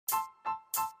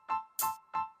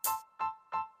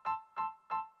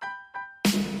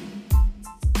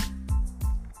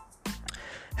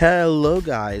Hello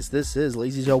guys, this is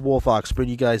Lazy Joe Wolfox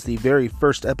bringing you guys the very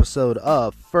first episode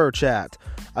of Fur Chat.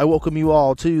 I welcome you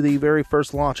all to the very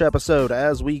first launch episode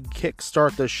as we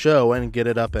kickstart the show and get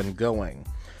it up and going.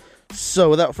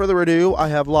 So without further ado, I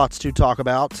have lots to talk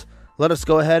about. Let us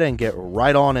go ahead and get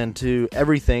right on into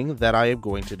everything that I am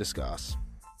going to discuss.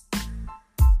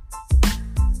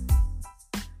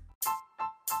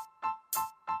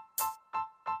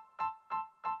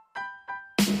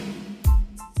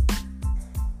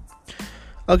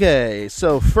 Okay,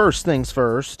 so first things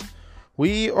first,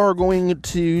 we are going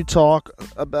to talk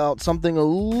about something a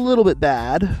little bit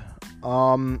bad.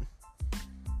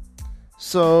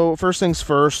 So first things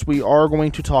first, we are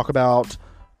going to talk about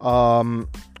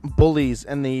bullies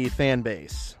in the fan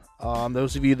base.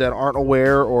 Those of you that aren't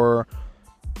aware or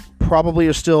probably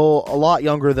are still a lot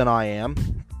younger than I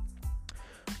am,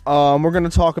 we're going to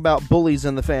talk about bullies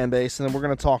in the fan base, and then we're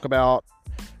going to talk about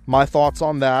my thoughts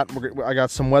on that. I got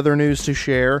some weather news to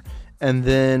share, and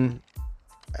then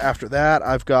after that,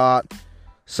 I've got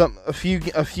a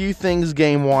few things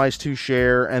game-wise to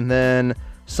share, and then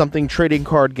something trading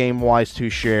card game-wise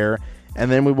to share, and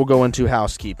then we will go into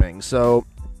housekeeping. So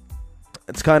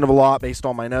it's kind of a lot based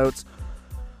on my notes.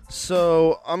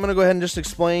 So I'm going to go ahead and just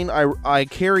explain. I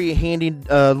carry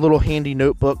a little handy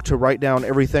notebook to write down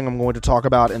everything I'm going to talk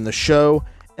about in the show.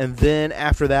 And then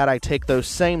after that, I take those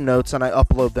same notes and I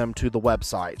upload them to the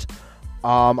website.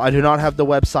 I do not have the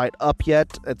website up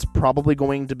yet. It's probably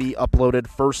going to be uploaded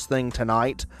first thing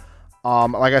tonight.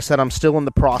 Like I said, I'm still in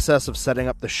the process of setting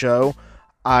up the show.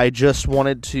 I just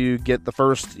wanted to get the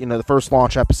first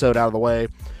launch episode out of the way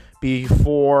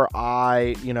before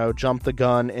I, jump the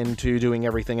gun into doing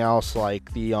everything else,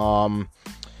 like the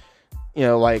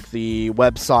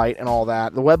website and all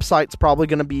that. The website's probably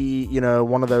going to be,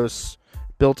 one of those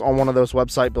built on one of those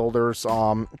website builders.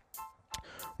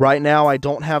 Right now, I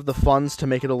don't have the funds to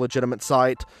make it a legitimate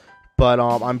site, but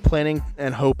I'm planning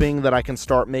and hoping that I can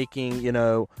start making,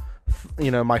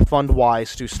 my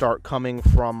fund-wise to start coming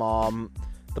from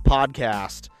the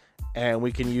podcast, and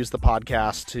we can use the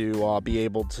podcast to be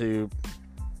able to,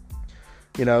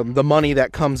 the money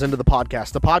that comes into the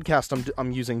podcast. The podcast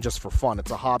I'm using just for fun.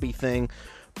 It's a hobby thing,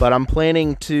 but I'm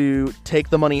planning to take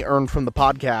the money earned from the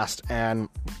podcast and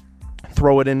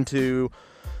throw it into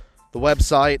the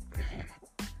website,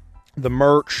 the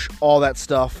merch, all that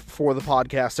stuff for the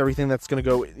podcast, everything that's going to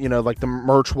go, like the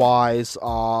merch wise,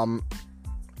 all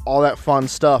that fun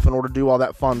stuff. In order to do all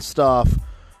that fun stuff,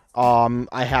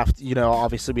 I have to,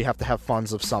 obviously we have to have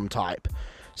funds of some type.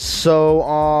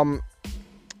 So,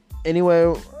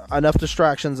 anyway, enough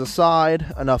distractions aside,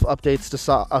 enough updates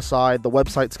aside, the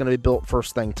website's going to be built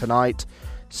first thing tonight.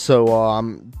 So,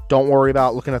 don't worry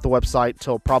about looking at the website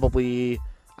till probably,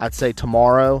 I'd say,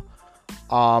 tomorrow.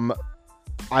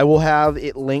 I will have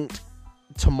it linked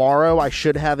tomorrow. I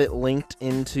should have it linked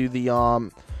into the,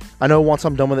 I know once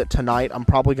I'm done with it tonight,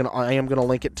 I am gonna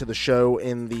link it to the show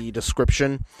in the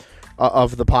description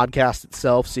of the podcast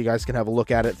itself, so you guys can have a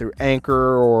look at it through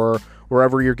Anchor or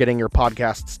wherever you're getting your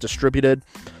podcasts distributed.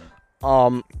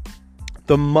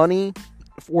 The money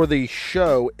for the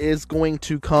show is going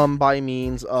to come by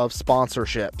means of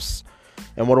sponsorships.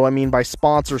 And what do I mean by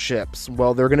sponsorships?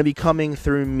 Well, they're going to be coming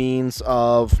through means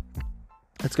of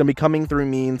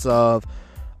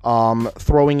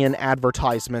throwing in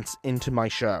advertisements into my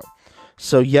show.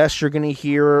 So yes, you're going to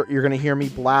hear me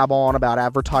blab on about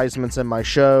advertisements in my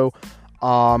show.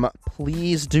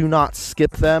 Please do not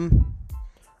skip them.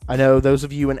 I know those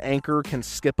of you in Anchor can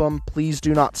skip them. Please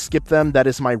do not skip them. That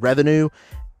is my revenue.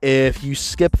 If you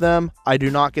skip them, I do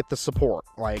not get the support.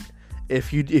 Like,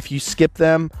 if you skip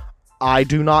them, I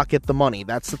do not get the money.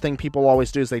 That's the thing people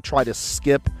always do, is they try to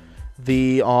skip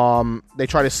the whole,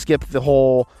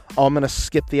 I'm going to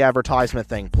skip the advertisement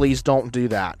thing. Please don't do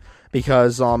that,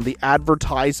 because the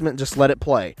advertisement, just let it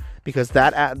play, because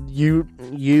that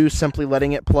you simply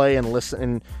letting it play and listen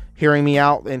and hearing me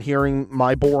out and hearing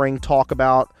my boring talk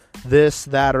about this,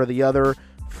 that, or the other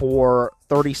for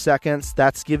 30 seconds,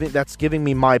 that's giving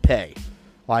me my pay.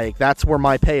 Like, that's where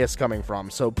my pay is coming from.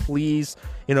 So please,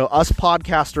 us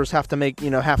podcasters have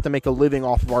to make a living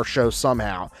off of our show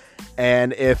somehow.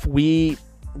 And if we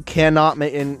cannot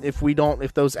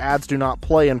if those ads do not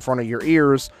play in front of your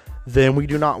ears, then we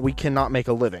cannot make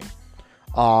a living.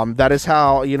 That is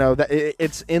how,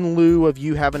 it's in lieu of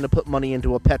you having to put money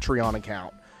into a Patreon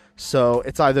account. So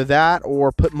it's either that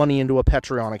or put money into a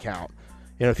Patreon account.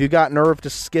 If you got nerve to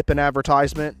skip an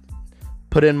advertisement,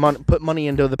 put money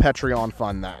into the Patreon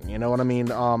fund then. You know what I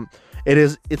mean?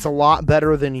 It's a lot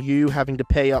better than you having to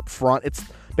pay up front. It's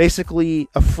basically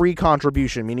a free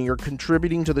contribution, meaning you're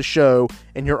contributing to the show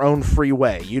in your own free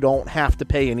way. You don't have to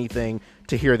pay anything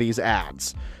to hear these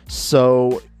ads.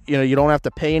 So, you don't have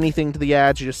to pay anything to the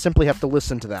ads. You just simply have to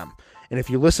listen to them. And if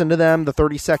you listen to them, the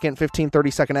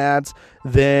 30-second ads,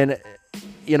 then,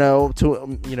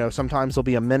 sometimes they'll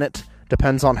be a minute.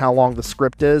 Depends on how long the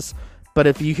script is. But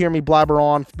if you hear me blabber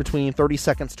on between 30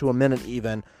 seconds to a minute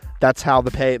even, that's how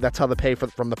the pay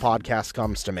from the podcast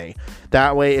comes to me.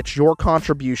 That way it's your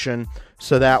contribution,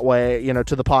 so that way,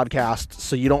 to the podcast,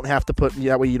 so you don't have to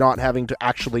that way you're not having to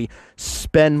actually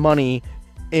spend money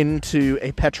into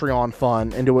a Patreon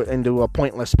fund, into a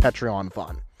pointless Patreon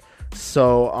fund.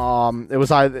 So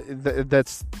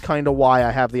that's kind of why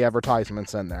I have the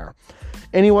advertisements in there.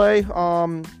 Anyway,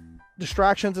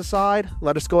 distractions aside,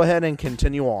 let us go ahead and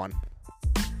continue on.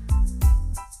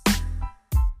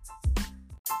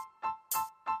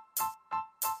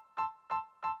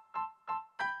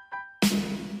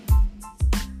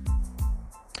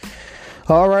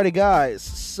 Alrighty, guys,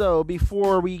 so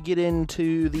before we get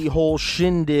into the whole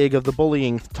shindig of the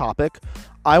bullying topic,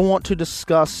 I want to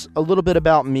discuss a little bit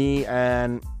about me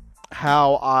and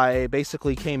how I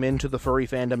basically came into the furry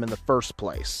fandom in the first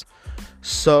place.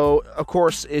 So, of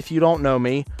course, if you don't know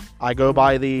me, I go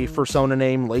by the persona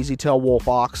name LazyTail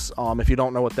Wolfox. If you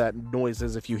don't know what that noise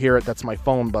is, if you hear it, that's my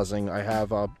phone buzzing.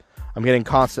 I'm getting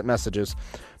constant messages.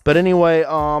 But anyway,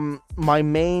 my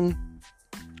main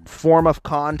form of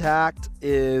contact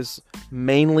is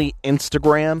mainly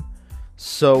Instagram.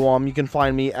 So you can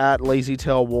find me at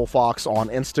LazyTail Wolfox on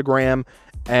Instagram,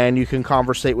 and you can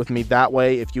conversate with me that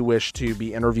way if you wish to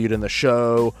be interviewed in the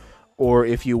show, or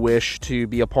if you wish to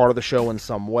be a part of the show in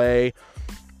some way.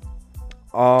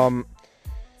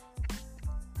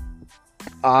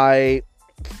 I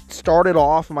started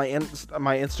off my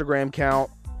Instagram account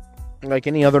like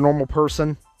any other normal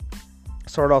person.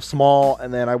 Started off small,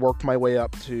 and then I worked my way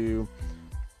up to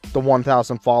the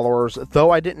 1,000 followers,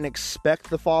 though I didn't expect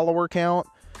the follower count,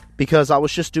 because I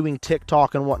was just doing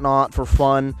TikTok and whatnot for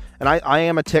fun. And I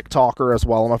am a TikToker as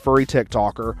well. I'm a furry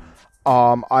TikToker.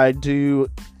 I do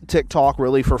TikTok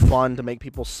really for fun, to make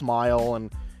people smile,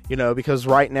 and because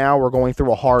right now we're going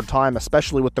through a hard time,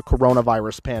 especially with the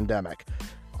coronavirus pandemic.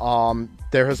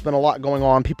 There has been a lot going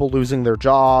on, people losing their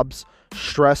jobs,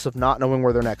 stress of not knowing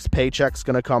where their next paycheck's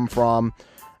going to come from.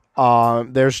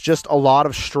 There's just a lot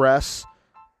of stress,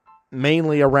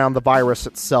 mainly around the virus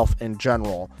itself in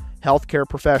general. Healthcare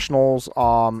professionals,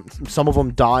 some of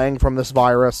them dying from this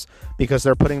virus because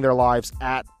they're putting their lives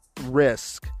at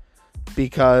risk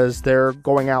because they're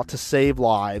going out to save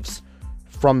lives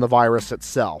from the virus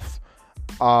itself.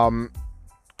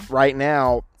 Right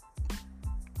now,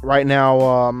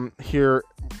 here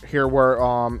where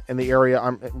in the area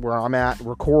where I'm at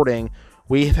recording,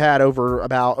 we've had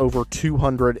over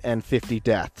 250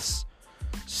 deaths.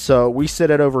 So we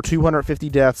sit at over 250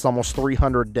 deaths, almost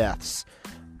 300 deaths.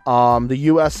 The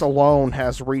U.S. alone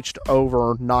has reached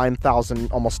over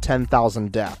 9,000, almost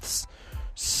 10,000 deaths.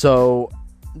 So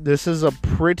this is a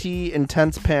pretty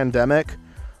intense pandemic.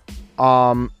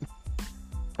 And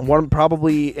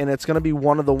it's going to be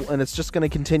and it's just going to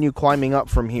continue climbing up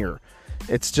from here.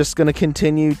 It's just going to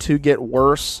continue to get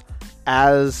worse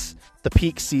as the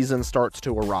peak season starts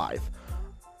to arrive.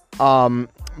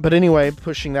 But anyway,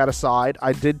 pushing that aside,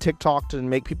 I did TikTok to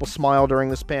make people smile during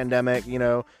this pandemic,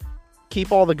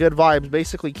 keep all the good vibes,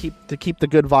 basically keep the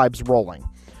good vibes rolling,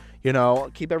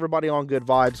 keep everybody on good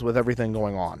vibes with everything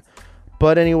going on.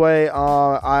 But anyway,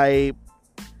 I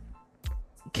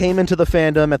came into the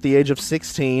fandom at the age of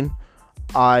 16.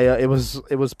 I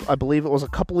believe it was a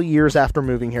couple of years after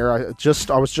moving here. I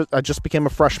just became a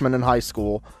freshman in high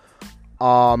school.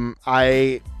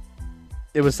 It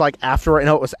was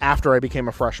after I became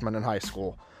a freshman in high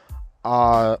school.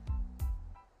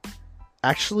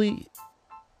 Actually,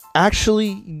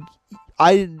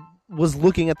 I was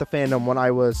looking at the fandom when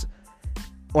I was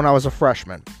a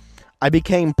freshman. I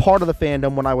became part of the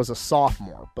fandom when I was a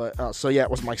sophomore. But it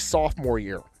was my sophomore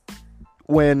year.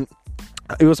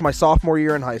 It was my sophomore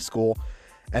year in high school,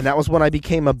 and that was when I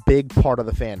became a big part of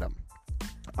the fandom.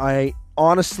 I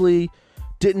honestly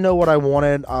didn't know what I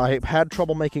wanted. I had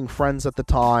trouble making friends at the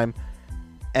time,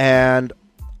 and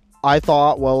I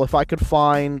thought, well, if I could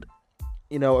find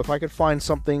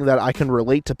something that I can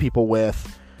relate to people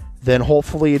with, then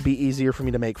hopefully it'd be easier for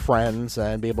me to make friends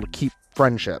and be able to keep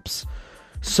friendships.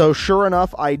 So sure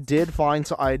enough, I found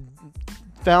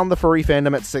the furry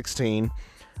fandom at 16.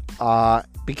 I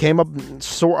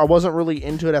wasn't really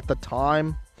into it at the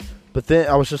time, but then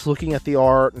I was just looking at the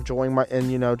art, enjoying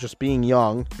just being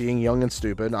young and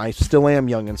stupid. I still am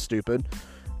young and stupid,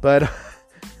 but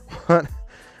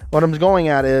what I'm going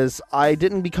at is I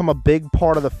didn't become a big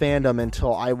part of the fandom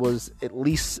until I was at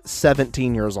least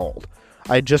 17 years old.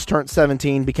 I had just turned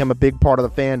 17, became a big part of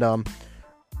the fandom.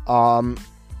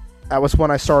 That was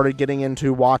when I started getting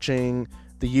into watching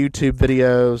the YouTube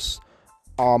videos.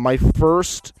 My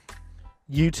first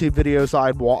YouTube videos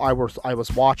I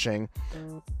was watching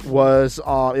was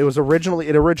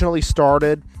it originally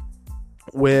started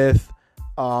with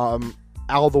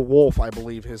Al the Wolf, I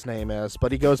believe his name is,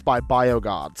 but he goes by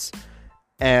BioGods,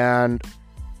 and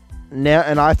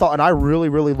I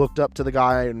really looked up to the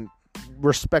guy and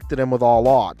respected him with all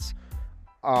odds.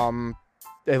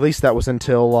 At least that was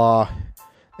until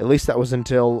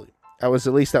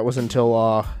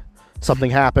something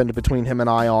happened between him and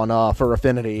I on For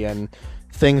Affinity, and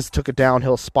things took a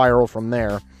downhill spiral from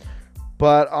there.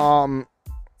 But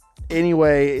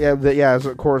anyway, as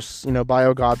of course,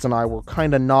 BioGods and I were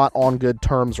kind of not on good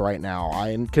terms right now.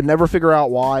 I could never figure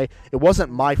out why. It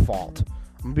wasn't my fault.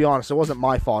 I'm gonna be honest, it wasn't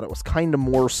my fault. It was kind of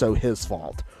more so his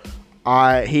fault.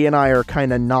 He and I are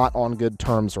kind of not on good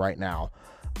terms right now.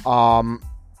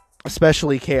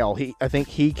 Especially Kale. I think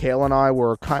Kale and I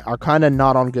are kind of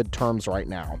not on good terms right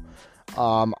now.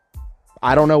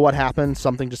 I don't know what happened.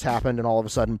 Something just happened, and all of a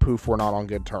sudden, poof, we're not on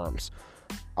good terms.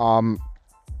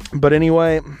 But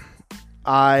anyway,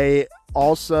 I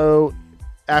also,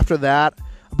 after that,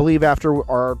 I believe after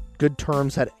our good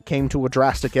terms came to a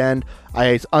drastic end,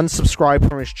 I unsubscribed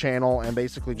from his channel and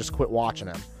basically just quit watching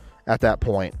him at that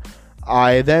point.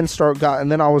 I then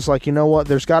and then I was like, you know what?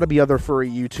 There's got to be other furry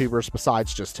YouTubers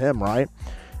besides just him, right?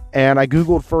 And I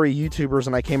googled furry YouTubers,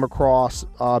 and I came across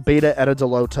Beta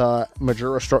Edadolota,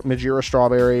 Majira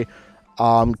Strawberry,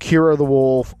 Kira the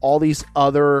Wolf, all these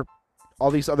other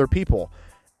people,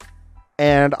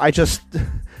 and I just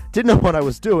didn't know what I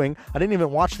was doing. I didn't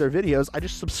even watch their videos. I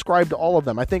just subscribed to all of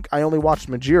them. I think I only watched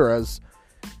Majira's.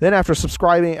 Then after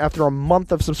a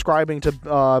month of subscribing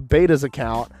to Beta's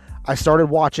account, I started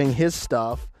watching his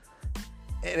stuff,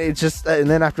 and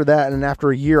then after that, and after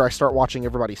a year, I start watching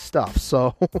everybody's stuff.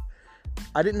 So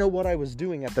I didn't know what I was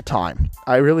doing at the time.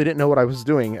 I really didn't know what I was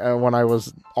doing when I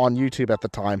was on YouTube at the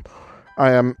time.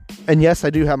 And yes, I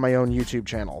do have my own YouTube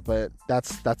channel, but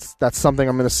that's something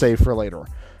I'm going to save for later.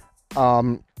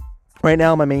 Right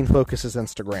now, my main focus is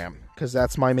Instagram, because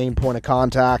that's my main point of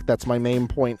contact. That's my main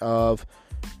point of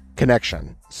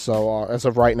connection. So as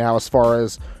of right now, as far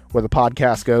as where the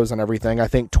podcast goes and everything, I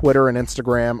think Twitter and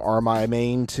Instagram are my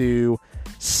main two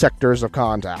sectors of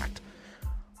contact.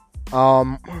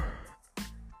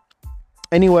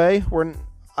 Anyway,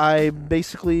 I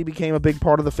basically became a big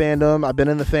part of the fandom. I've been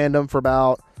in the fandom for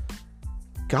about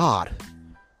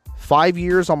 5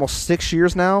 years, almost 6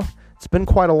 years now. It's been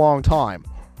quite a long time.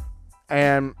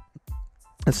 And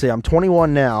let's see, I'm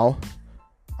 21 now.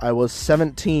 I was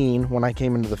 17 when I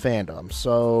came into the fandom.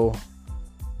 So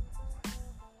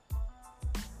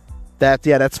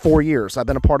that's 4 years. I've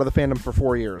been a part of the fandom for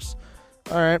 4 years.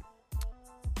 All right.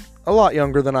 A lot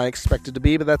younger than I expected to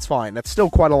be, but that's fine. That's still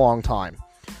quite a long time.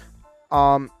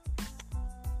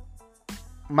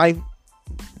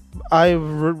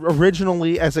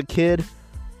 Originally, as a kid,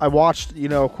 I watched,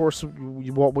 of course, we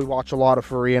watch a lot of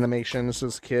furry animations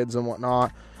as kids and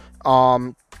whatnot.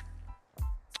 I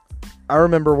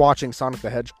remember watching Sonic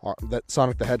the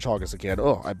Hedgehog as a kid.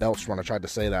 Oh, I belched when I tried to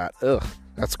say that. Ugh,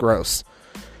 that's gross.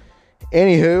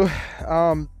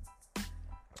 Anywho,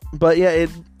 but yeah,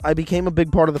 I became a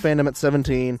big part of the fandom at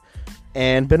 17,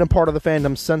 and been a part of the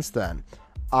fandom since then.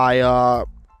 I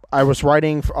was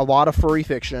writing a lot of furry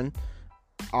fiction.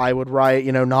 I would write,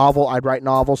 I'd write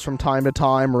novels from time to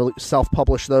time,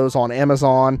 self-publish those on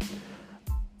Amazon,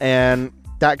 and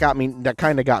that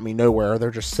kind of got me nowhere.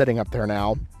 They're just sitting up there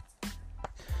now.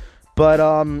 But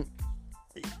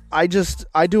I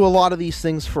do a lot of these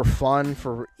things for fun,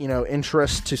 for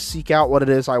interest, to seek out what it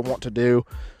is I want to do.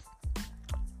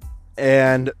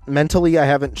 And mentally, I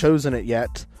haven't chosen it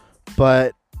yet,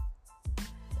 but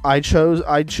I choose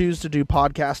to do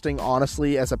podcasting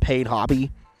honestly as a paid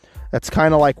hobby. That's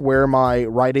kind of like where my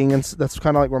writing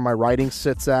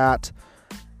sits at.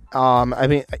 I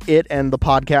mean, it and the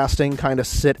podcasting kind of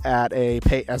sit at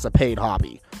as a paid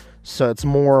hobby. So it's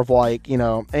more of like,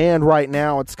 and right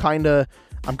now I'm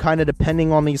kind of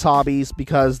depending on these hobbies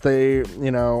because they,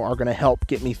 are going to help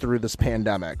get me through this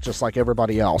pandemic, just like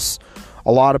everybody else.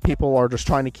 A lot of people are just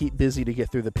trying to keep busy to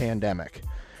get through the pandemic.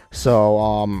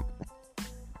 So,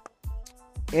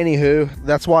 anywho,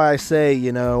 that's why I say,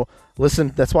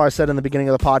 listen, that's why I said in the beginning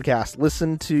of the podcast,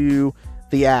 listen to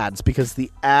the ads, because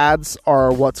the ads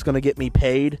are what's going to get me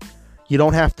paid. You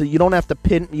don't have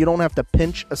to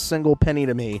pinch a single penny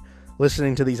to me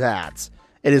listening to these ads.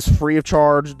 It is free of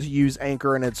charge to use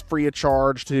Anchor, and it's free of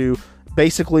charge to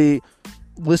basically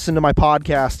listen to my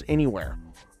podcast anywhere.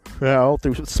 Through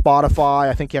Spotify.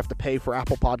 I think you have to pay for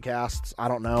Apple Podcasts. I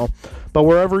don't know. But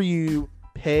wherever you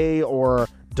pay or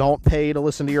don't pay to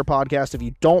listen to your podcast, if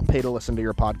you don't pay to listen to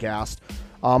your podcast,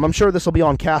 I'm sure this will be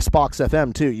on Castbox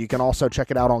FM too. You can also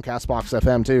check it out on Castbox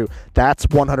FM too. That's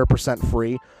 100%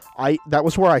 free. That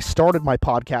was where I started my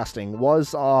podcasting,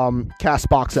 was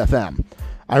Castbox FM.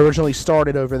 I originally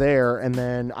started over there, and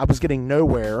then I was getting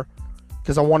nowhere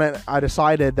because I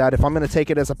decided that if I'm going to take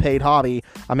it as a paid hobby,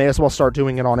 I may as well start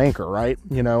doing it on Anchor, right?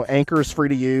 Anchor is free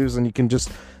to use, and you can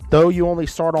just, though you only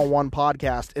start on one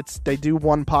podcast, they do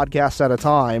one podcast at a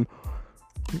time,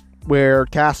 where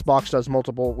Castbox does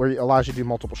multiple, where it allows you to do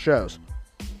multiple shows.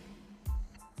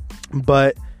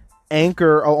 But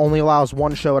Anchor only allows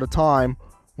one show at a time,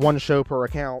 one show per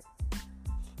account.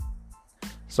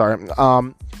 Sorry.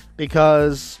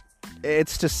 Because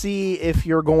it's to see if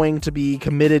you're going to be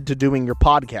committed to doing your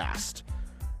podcast.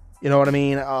 You know what I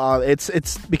mean?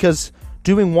 It's because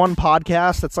doing one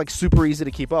podcast, that's like super easy to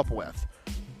keep up with,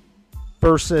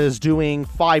 versus doing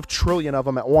 5 trillion of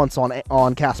them at once on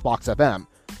Castbox FM,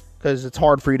 because it's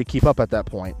hard for you to keep up at that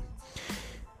point.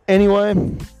 Anyway,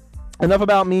 enough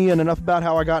about me and enough about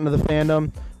how I got into the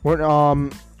fandom.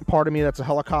 Part of me, that's a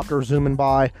helicopter zooming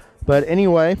by. But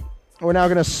anyway, we're now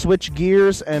going to switch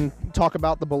gears and talk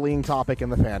about the bullying topic in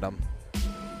the fandom.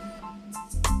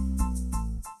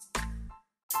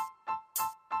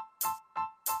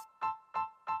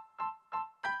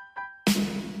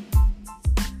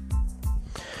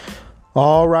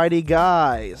 Alrighty,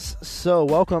 guys. So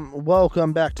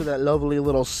welcome back to that lovely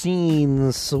little scene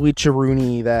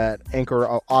switcheroony that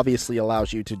Anchor obviously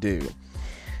allows you to do.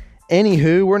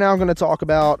 Anywho, we're now going to talk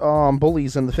about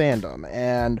bullies in the fandom,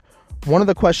 and one of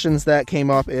the questions that came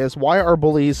up is, why are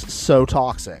bullies so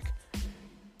toxic?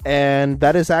 And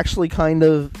that is actually kind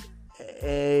of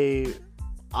a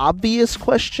obvious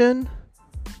question,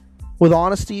 with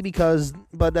honesty,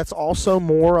 but that's also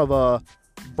more of a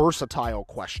versatile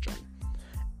question.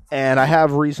 And I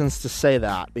have reasons to say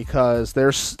that, because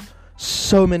there's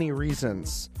so many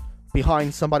reasons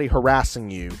behind somebody harassing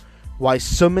you. There's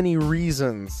so many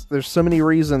reasons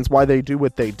why they do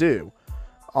what they do.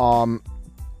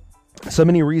 So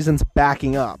many reasons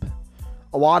backing up.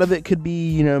 A lot of it could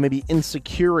be, maybe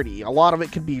insecurity. A lot of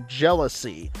it could be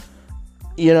jealousy.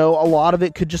 A lot of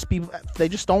it could just be they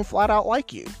just don't flat out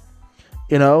like you.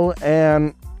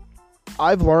 And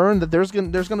I've learned that there's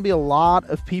going to be a lot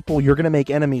of people you're going to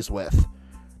make enemies with.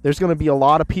 There's going to be a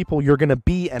lot of people you're going to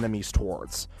be enemies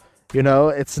towards.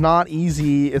 It's not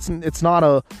easy. It's not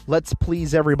a let's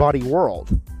please everybody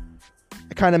world.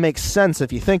 It kind of makes sense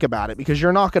if you think about it, because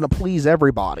you're not going to please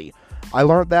everybody. I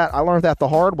learned that the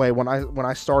hard way when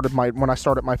I started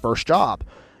my first job.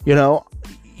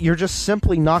 You're just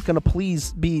simply not going to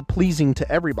be pleasing to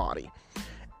everybody.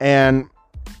 And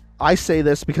I say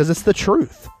this because it's the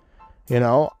truth.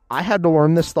 I had to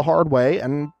learn this the hard way,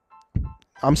 and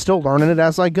I'm still learning it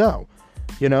as I go.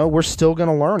 We're still going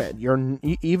to learn it.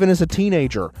 Even as a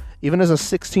teenager, even as a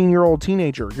 16-year-old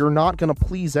teenager, you're not going to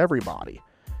please everybody.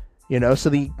 So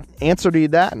the answer to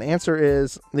that, the answer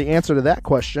to that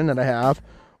question that I have,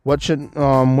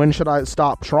 when should I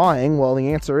stop trying? Well,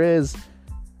 the answer is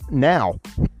now.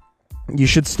 You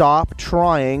should stop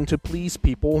trying to please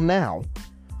people now.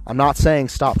 I'm not saying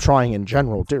stop trying in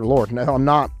general, dear Lord. No, I'm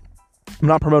not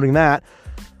promoting that.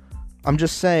 I'm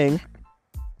just saying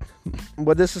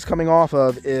what this is coming off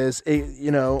of is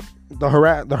the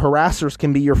harassers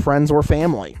can be your friends or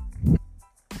family.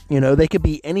 They could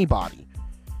be anybody.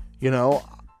 I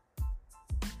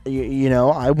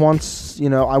once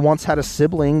had a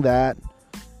sibling that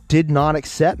did not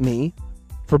accept me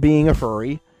for being a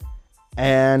furry.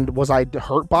 And was I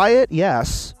hurt by it?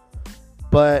 Yes.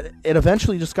 But it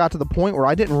eventually just got to the point where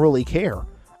I didn't really care.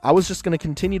 I was just going to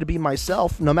continue to be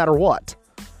myself no matter what.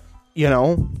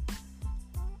 I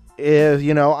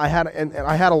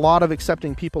had a lot of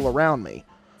accepting people around me.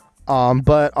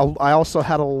 But I also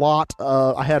had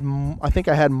I think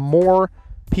I had more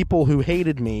people who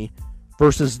hated me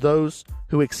versus those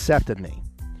who accepted me.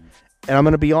 And I'm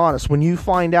going to be honest, when you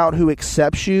find out who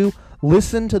accepts you,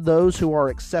 listen to those who are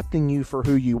accepting you for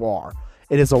who you are.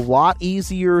 It is a lot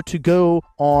easier to go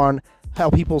on how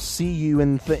people see you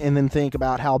and then think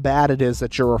about how bad it is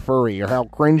that you're a furry, or how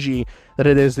cringy that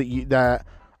it is that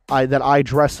I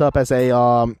dress up as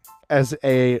a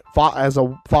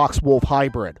fox wolf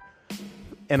hybrid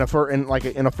in a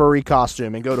furry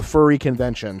costume and go to furry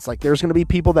conventions. Like, there's going to be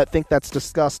people that think that's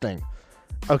disgusting.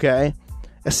 Okay?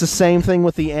 It's the same thing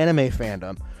with the anime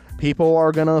fandom. People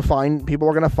are gonna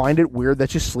find it weird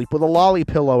that you sleep with a lolly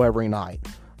pillow every night.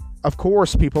 Of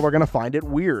course, people are gonna find it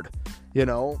weird, you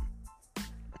know.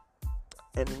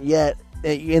 And yet,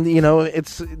 you know,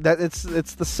 it's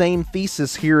the same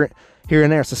thesis here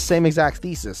and there. It's the same exact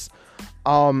thesis.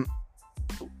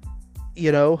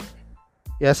 You know,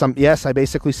 yes, I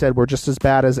basically said we're just as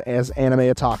bad as anime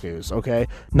otakus. Okay,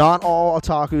 not all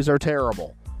otakus are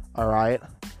terrible. All right,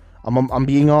 I'm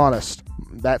being honest.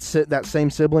 That same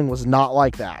sibling was not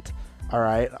like that. All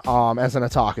right, as an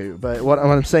otaku. But what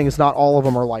I'm saying is not all of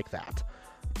them are like that.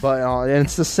 But and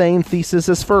it's the same thesis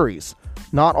as furries.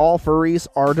 Not all furries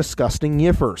are disgusting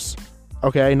yiffers.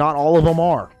 Okay, not all of them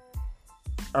are.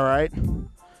 All right.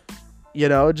 You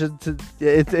know,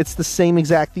 it's the same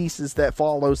exact thesis that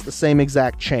follows the same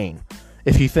exact chain,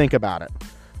 if you think about it.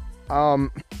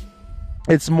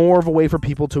 It's more of a way for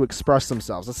people to express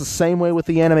themselves. It's the same way with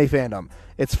the anime fandom.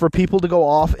 It's for people to go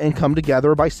off and come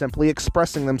together by simply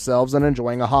expressing themselves and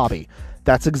enjoying a hobby.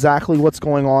 That's exactly what's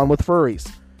going on with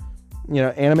furries. You know,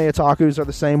 anime otakus are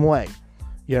the same way.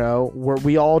 You know, where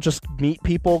we all just meet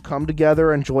people, come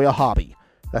together, enjoy a hobby.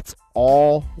 That's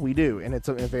all we do, and it's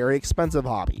a very expensive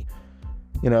hobby.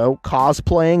 You know,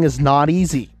 cosplaying is not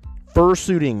easy.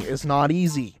 Fursuiting is not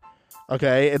easy.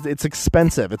 Okay, it's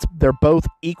expensive. They're both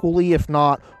equally, if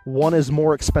not one is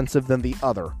more expensive than the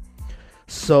other.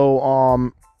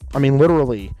 So, I mean,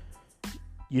 literally,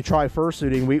 you try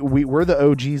fursuiting. We're the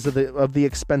OGs of the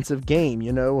expensive game.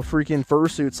 You know, a freaking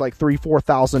fursuit's like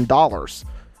 $3,000-$4,000.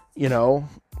 You know,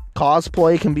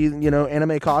 cosplay can be, you know,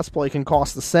 anime cosplay can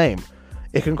cost the same.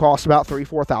 It can cost about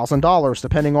 $3,000-$4,000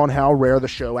 depending on how rare the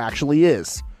show actually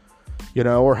is, you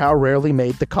know, or how rarely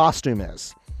made the costume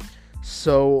is.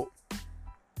 So,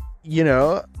 you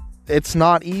know, it's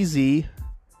not easy.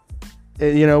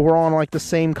 You know, we're on like the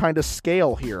same kind of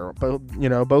scale here, but, you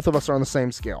know, both of us are on the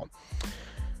same scale.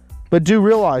 But do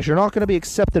realize you're not going to be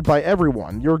accepted by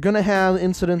everyone. You're going to have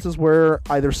incidences where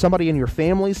either somebody in your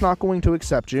family is not going to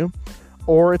accept you,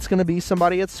 or it's going to be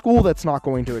somebody at school that's not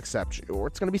going to accept you, or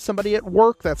it's going to be somebody at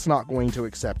work that's not going to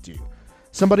accept you,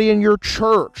 somebody in your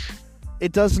church.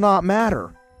 It does not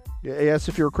matter. Yes,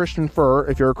 if you're a Christian fur,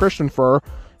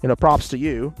 you know, props to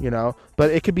you, you know, but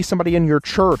it could be somebody in your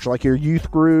church, like your youth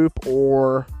group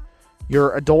or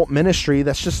your adult ministry,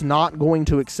 that's just not going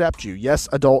to accept you. Yes,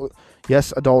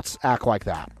 adults act like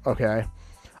that. Okay,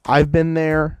 I've been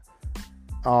there.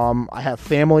 I have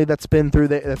family that's been through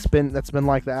that. That's been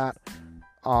like that.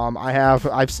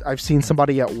 I've seen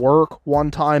somebody at work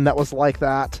one time that was like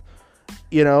that.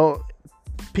 You know,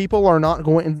 people are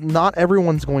not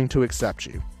everyone's going to accept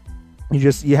you.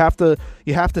 You have to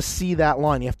see that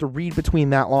line. You have to read between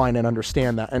that line and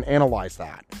understand that and analyze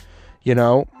that. You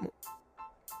know,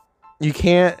 you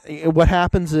can't, what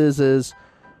happens is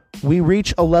we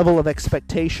reach a level of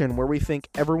expectation where we think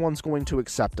everyone's going to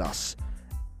accept us.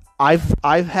 I've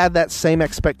had that same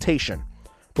expectation.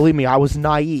 Believe me, I was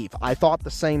naive. I thought the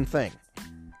same thing.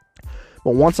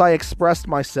 But once I expressed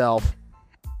myself,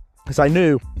 because I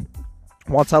knew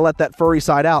once I let that furry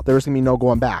side out, there was going to be no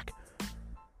going back.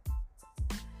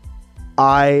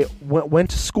 I went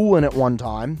to school in it one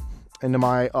time, into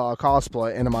my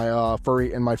cosplay, into my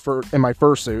furry, in my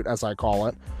fursuit, as I call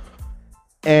it.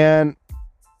 And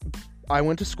I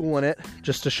went to school in it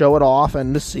just to show it off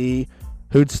and to see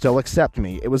who'd still accept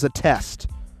me. It was a test.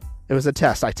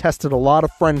 I tested a lot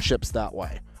of friendships that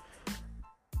way.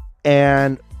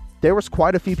 And there was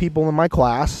quite a few people in my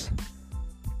class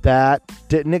that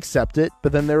didn't accept it,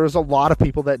 but then there was a lot of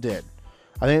people that did.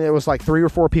 I think there was like 3 or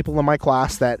 4 people in my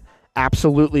class that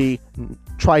absolutely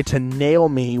tried to nail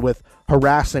me with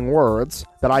harassing words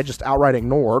that I just outright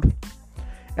ignored.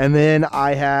 And then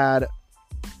I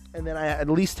at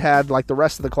least had like the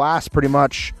rest of the class pretty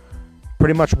much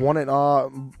wanted,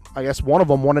 I guess one of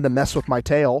them wanted to mess with my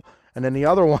tail. And then the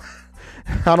other one,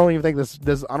 I don't even think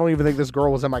this girl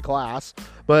was in my class,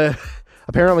 but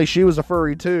apparently she was a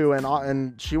furry too,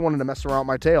 and she wanted to mess around with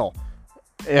my tail.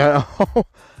 You know?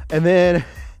 And then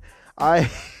I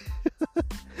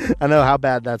know how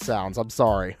bad that sounds. I'm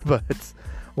sorry, but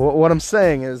what I'm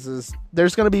saying is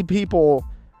there's going to be people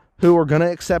who are going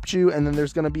to accept you, and then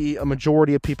there's going to be a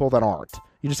majority of people that aren't.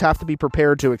 You just have to be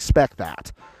prepared to expect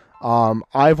that.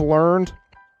 I've learned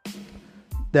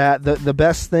that the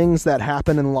best things that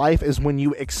happen in life is when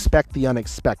you expect the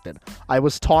unexpected. I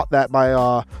was taught that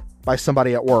by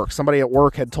somebody at work. Somebody at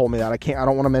work had told me that. I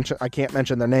can't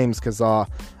mention their names because I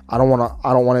don't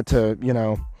want it to, you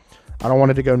know, I don't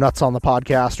want it to go nuts on the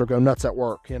podcast or go nuts at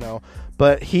work, you know.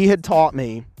 But he had taught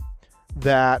me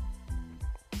that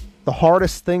the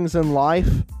hardest things in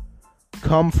life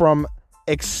come from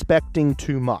expecting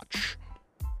too much.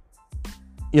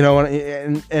 You know,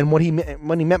 and what he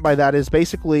meant by that is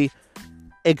basically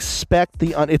expect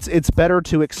it's better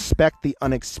to expect the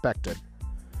unexpected.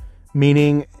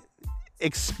 Meaning,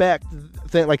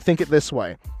 think it this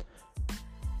way.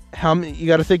 You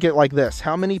got to think it like this: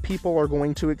 how many people are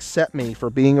going to accept me for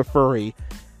being a furry,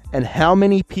 and how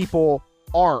many people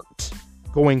aren't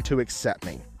going to accept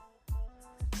me?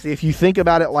 See, if you think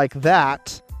about it like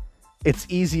that, it's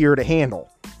easier to handle.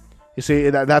 You see,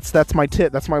 that's my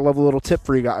tip. That's my lovely little tip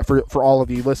for you guys, for all of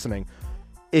you listening.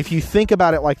 If you think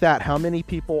about it like that, how many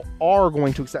people are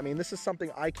going to accept me? And this is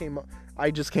something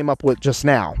I just came up with just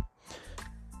now.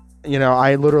 You know,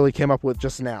 I literally came up with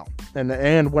just now.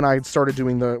 And when I started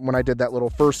when I did that little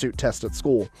fursuit test at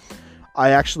school, I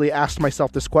actually asked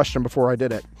myself this question before I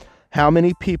did it. How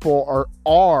many people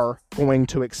are going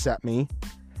to accept me?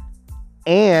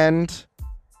 And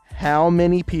how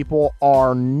many people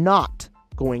are not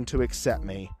going to accept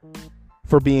me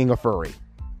for being a furry?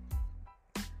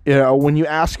 You know, when you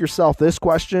ask yourself this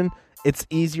question, it's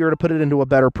easier to put it into a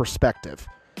better perspective.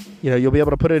 You know, you'll be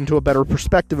able to put it into a better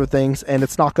perspective of things, and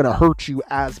it's not going to hurt you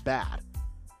as bad.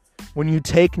 When you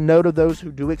take note of those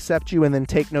who do accept you and then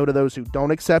take note of those who don't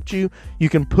accept you, you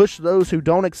can push those who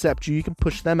don't accept you, you can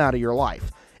push them out of your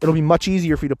life. It'll be much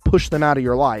easier for you to push them out of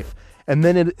your life. And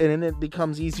then it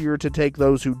becomes easier to take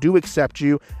those who do accept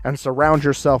you and surround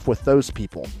yourself with those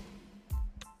people.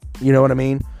 You know what I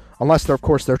mean? Unless of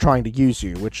course they're trying to use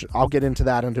you, which I'll get into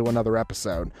that into another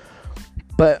episode.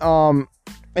 But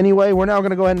anyway, we're now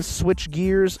going to go ahead and switch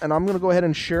gears, and I'm going to go ahead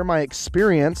and share my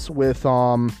experience with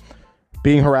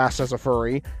being harassed as a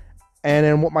furry, and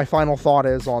then what my final thought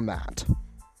is on that.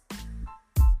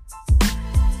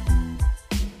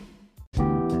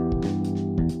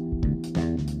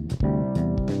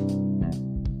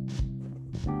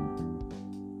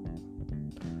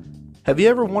 Have you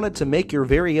ever wanted to make your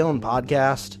very own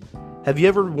podcast? Have you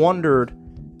ever wondered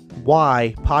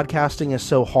why podcasting is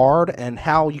so hard and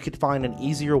how you could find an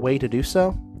easier way to do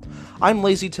so? I'm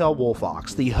LazyTail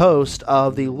Wolfox, the host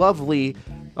of the lovely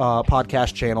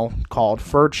podcast channel called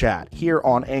Fur Chat here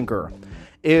on Anchor.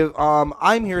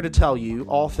 I'm here to tell you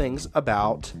all things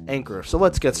about Anchor, so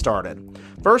let's get started.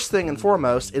 First thing and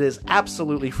foremost, it is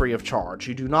absolutely free of charge.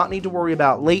 You do not need to worry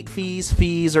about late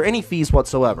fees, or any fees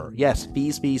whatsoever. Yes,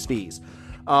 fees.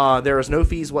 There is no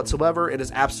fees whatsoever. It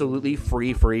is absolutely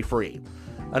free.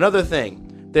 Another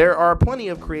thing, there are plenty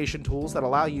of creation tools that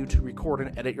allow you to record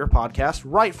and edit your podcast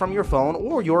right from your phone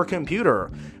or your computer,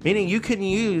 meaning you can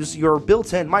use your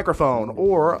built-in microphone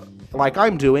or, like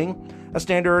I'm doing, a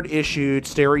standard issued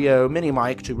stereo mini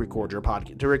mic to record your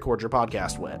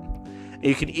podcast with.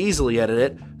 You can easily edit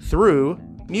it through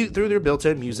their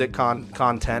built-in music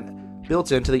content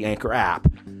built into the Anchor app.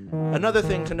 Another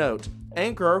thing to note,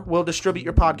 Anchor will distribute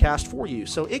your podcast for you,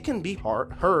 so it can be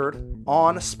heard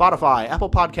on Spotify,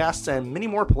 Apple Podcasts, and many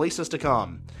more places to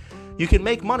come. You can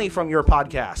make money from your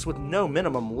podcast with no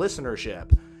minimum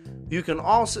listenership.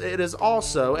 It is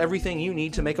also everything you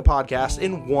need to make a podcast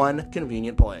in one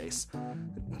convenient place.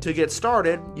 To get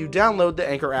started, you download the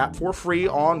Anchor app for free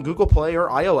on Google Play or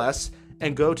iOS,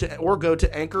 and go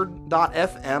to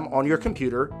anchor.fm on your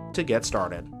computer to get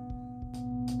started.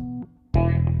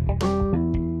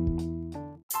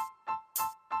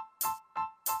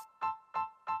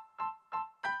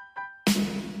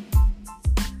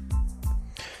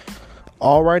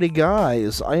 Alrighty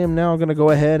guys, I am now going to go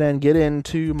ahead and get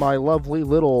into my lovely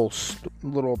little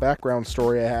background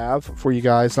story I have for you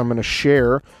guys. I'm going to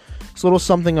share. It's a little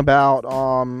something about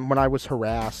when I was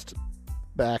harassed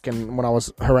back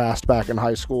in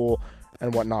high school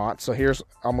and whatnot. So I'm going to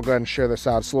go ahead and share this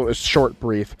out. It's short,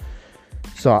 brief.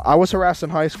 So I was harassed in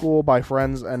high school by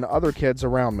friends and other kids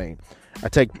around me. I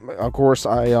take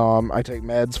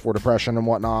meds for depression and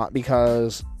whatnot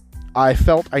because I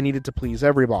felt I needed to please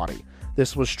everybody.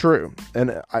 This was true,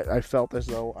 and I felt as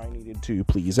though I needed to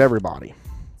please everybody.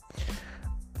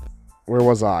 Where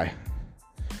was I?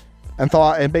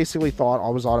 And basically thought I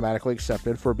was automatically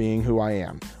accepted for being who I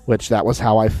am, which that was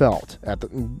how I felt.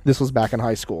 This was back in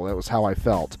high school. That was how I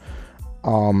felt.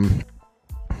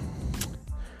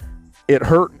 It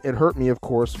hurt me, of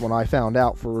course, when I found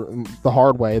out for the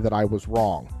hard way that I was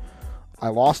wrong. I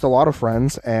lost a lot of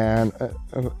friends, and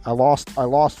I lost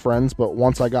friends. But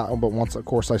once of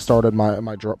course I started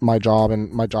my job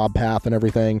and my job path and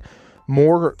everything,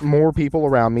 more people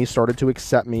around me started to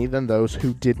accept me than those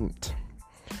who didn't.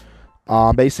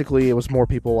 Basically, it was more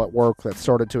people at work that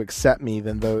started to accept me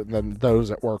than those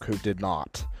at work who did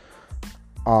not.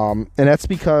 And that's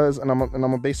because, and I'm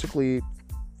gonna basically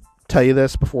tell you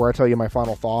this before I tell you my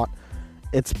final thought.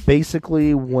 It's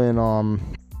basically when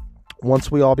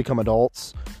once we all become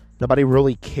adults, Nobody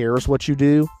really cares what you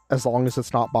do as long as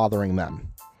it's not bothering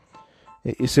them.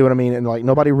 You see what I mean? And like,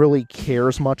 nobody really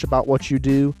cares much about what you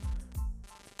do,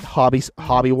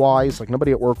 hobby wise. Like,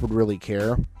 nobody at work would really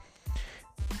care.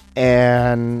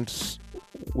 And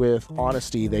with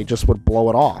honesty, they just would blow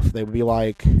it off. They would be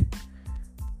like,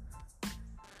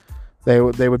 they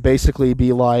would basically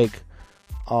be like,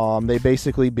 they'd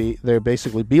basically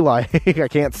be like, I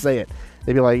can't say it.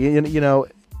 They'd be like, you know,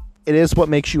 it is what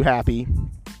makes you happy,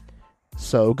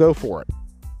 so go for it.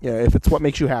 You know, if it's what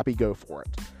makes you happy, go for it.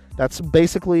 That's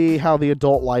basically how the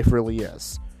adult life really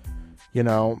is. You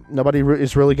know, nobody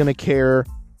is really going to care.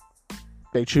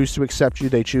 They choose to accept you,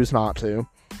 they choose not to.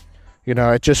 You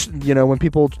know, it just, you know, when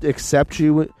people accept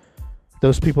you,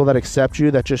 those people that accept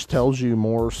you, that just tells you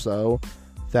more so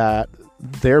that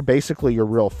they're basically your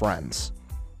real friends.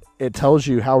 It tells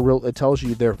you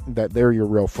that they're your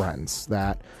real friends.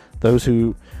 That those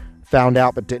who found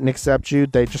out but didn't accept you,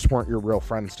 they just weren't your real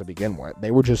friends to begin with.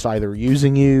 They were just either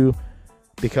using you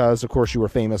because, of course, you were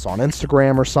famous on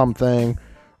Instagram or something,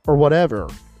 or whatever.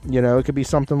 You know, it could be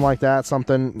something like that,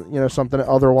 something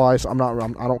otherwise. I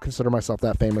don't consider myself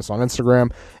that famous on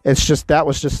Instagram. That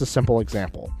was just a simple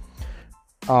example.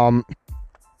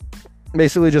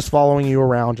 Basically just following you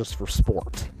around just for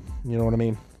sport. You know what I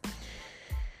mean?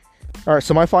 All right,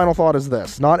 so my final thought is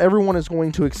this. Not everyone is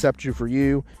going to accept you for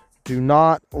you. Do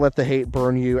not let the hate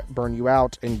burn you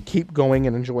out, and keep going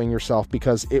and enjoying yourself,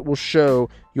 because it will show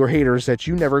your haters that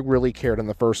you never really cared in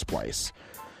the first place.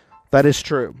 That is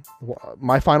true.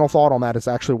 My final thought on that is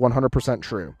actually 100%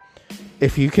 true.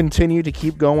 If you continue to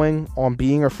keep going on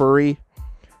being a furry,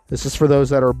 this is for those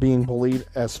that are being bullied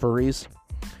as furries.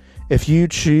 If you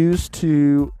choose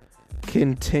to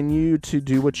continue to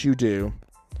do what you do,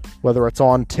 whether it's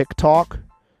on TikTok,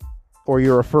 or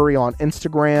you're a furry on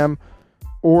Instagram,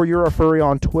 or you're a furry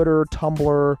on Twitter,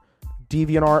 Tumblr,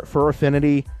 DeviantArt, Fur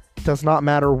Affinity, it does not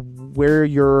matter where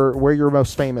you're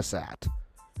most famous at.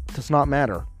 It does not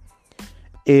matter.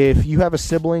 If you have a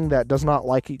sibling that does not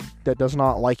like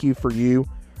you for you,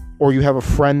 or you have a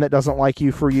friend that doesn't like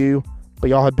you for you, but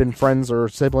y'all have been friends or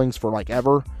siblings for like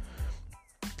ever,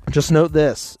 just note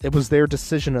this: it was their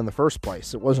decision in the first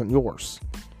place. It wasn't yours.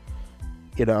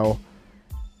 You know,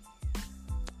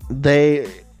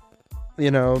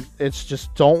 it's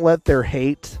just, don't let their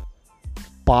hate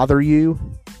bother you.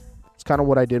 It's kind of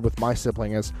what I did with my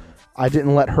sibling, is I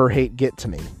didn't let her hate get to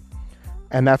me.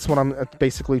 And that's what I'm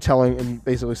basically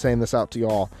saying this out to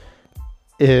y'all,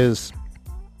 is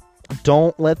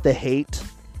don't let the hate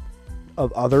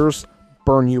of others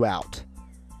burn you out.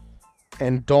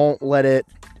 And don't let it,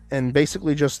 and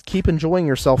basically just keep enjoying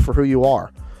yourself for who you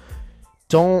are.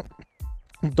 Don't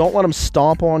let them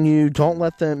stomp on you. Don't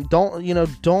let them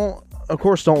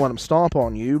stomp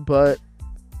on you, but,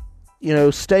 you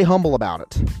know, stay humble about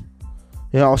it.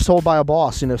 You know, I was told by a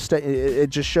boss, you know, it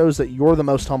just shows that you're the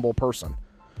most humble person.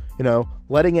 You know,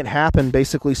 letting it happen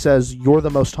basically says you're the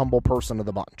most humble person of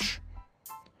the bunch.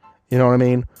 You know what I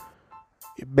mean?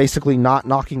 Basically not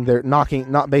knocking their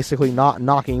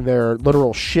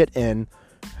literal shit in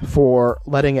for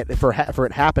letting it, for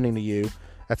it happening to you.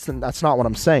 That's not what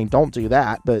I'm saying. Don't do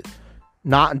that. But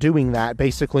not doing that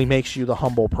basically makes you the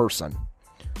humble person.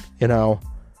 You know,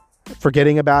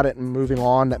 forgetting about it and moving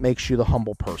on, that makes you the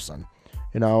humble person.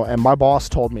 You know, and my boss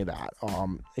told me that.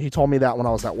 He told me that when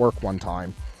I was at work one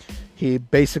time. He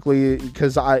basically,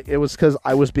 because I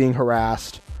was being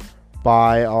harassed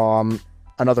by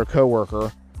another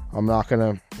coworker. I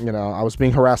was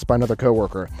being harassed by another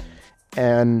coworker,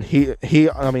 and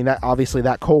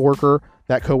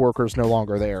that coworker is no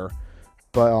longer there,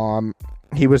 but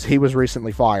he was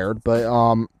recently fired. But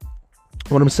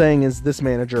what I'm saying is, this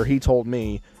manager, he told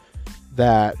me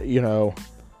that, you know,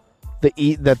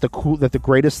 the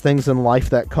greatest things in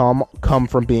life that come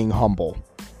from being humble.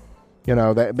 You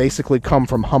know, that basically come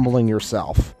from humbling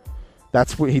yourself.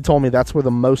 That's what he told me. That's where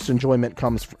the most enjoyment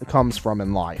comes from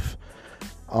in life.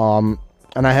 And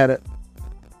I had it,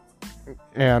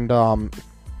 and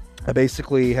I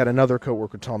basically had another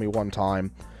coworker tell me one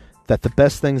time that the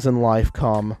best things in life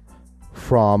come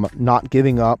from not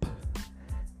giving up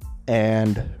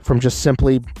and from just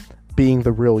simply being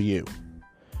the real you.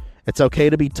 It's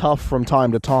okay to be tough from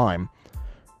time to time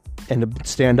and to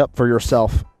stand up for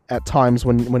yourself at times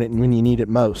when you need it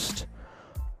most.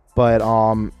 But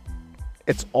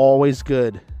it's always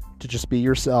good to just be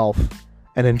yourself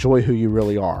and enjoy who you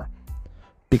really are.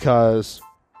 Because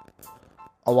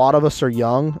a lot of us are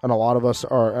young, and a lot of us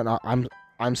are, and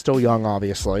I'm still young,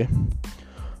 obviously.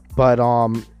 But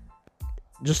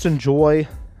just enjoy,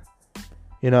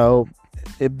 you know,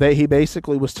 he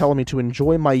basically was telling me to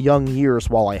enjoy my young years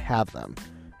while I have them.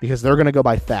 because they're going to go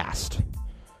by fast,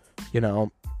 and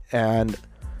I'm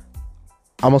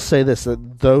going to say this,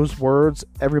 that those words,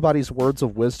 everybody's words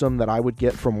of wisdom that I would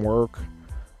get from work,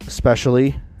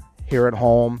 especially here at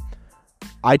home,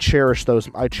 I cherish those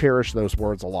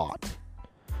words a lot,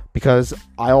 because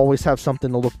I always have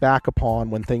something to look back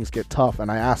upon when things get tough,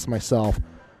 and I ask myself,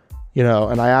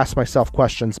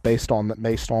 questions based on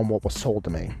what was told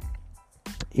to me.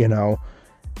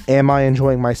 Am I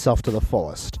enjoying myself to the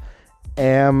fullest?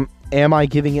 Am I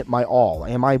giving it my all?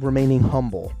 Am I remaining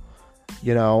humble?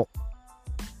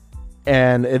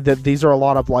 And these are a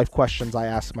lot of life questions I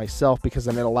ask myself, because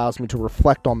then it allows me to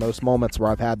reflect on those moments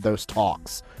where I've had those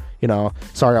talks.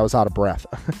 Sorry, I was out of breath.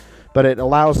 But it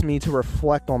allows me to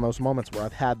reflect on those moments where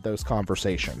I've had those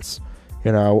conversations.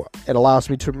 It allows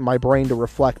my brain to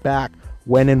reflect back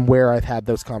when and where I've had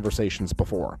those conversations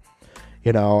before.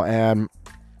 And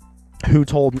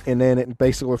and then it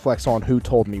basically reflects on who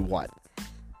told me what.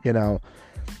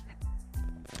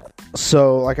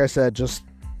 So like I said, just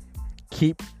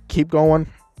keep going.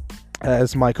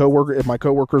 If my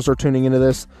coworkers are tuning into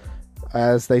this,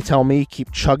 as they tell me,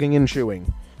 keep chugging and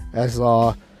chewing. I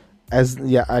go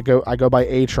by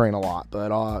A-Train a lot, but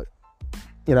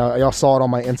y'all saw it on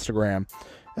my Instagram,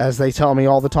 as they tell me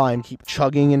all the time, keep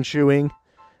chugging and chewing,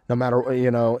 no matter,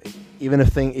 even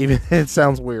it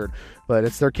sounds weird, but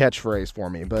it's their catchphrase for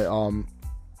me. But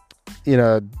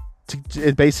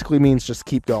it basically means just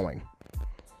keep going.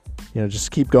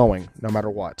 Just keep going no matter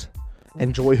what.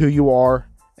 Enjoy who you are.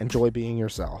 Enjoy being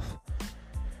yourself.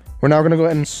 We're now going to go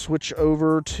ahead and switch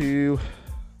over to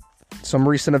some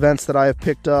recent events that I have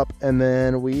picked up, and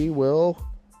then we will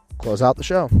close out the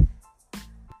show.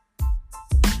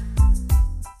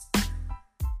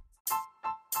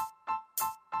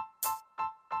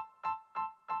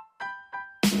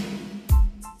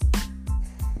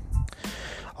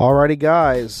 Alrighty,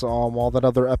 guys, while that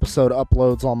other episode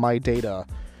uploads on my data,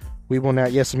 we will now,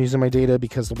 yes, I'm using my data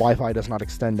because the Wi-Fi does not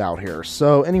extend out here.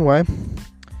 So anyway,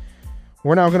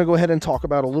 we're now going to go ahead and talk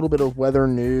about a little bit of weather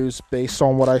news based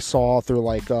on what I saw through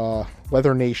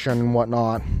Weather Nation and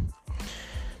whatnot.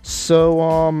 So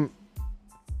I'm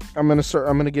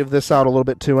gonna give this out a little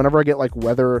bit too. Whenever I get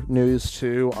weather news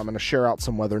too, I'm gonna share out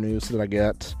some weather news that I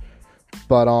get.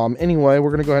 But anyway,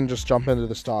 we're gonna go ahead and just jump into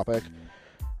this topic.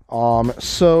 And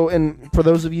for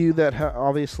those of you that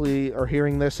obviously are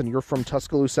hearing this and you're from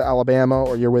Tuscaloosa, Alabama,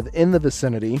 or you're within the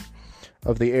vicinity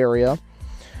of the area,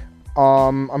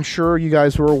 I'm sure you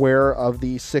guys were aware of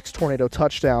the 6 tornado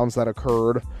touchdowns that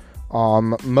occurred,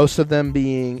 most of them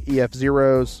being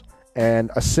EF0s and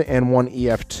 1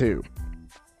 EF2.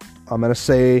 I'm going to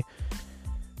say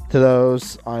to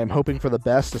those, I'm hoping for the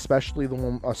best, especially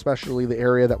the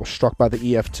area that was struck by the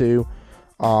EF2.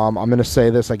 I'm going to say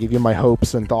this, I give you my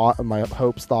hopes,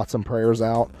 thoughts, and prayers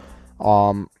out,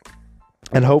 and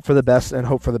hope for the best,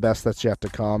 that's yet to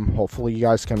come. Hopefully you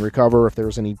guys can recover if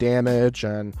there's any damage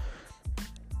and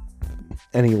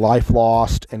any life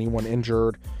lost, anyone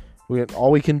injured.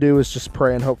 All we can do is just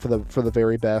pray and hope for the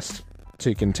very best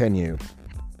to continue.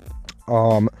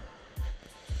 For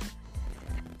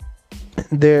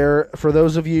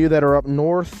those of you that are up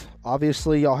north,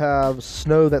 obviously y'all have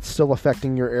snow that's still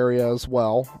affecting your area as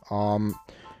well.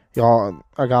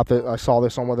 I saw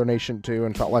this on Weather Nation too,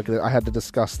 and felt like I had to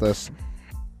discuss this.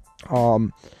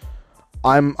 I'm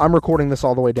recording this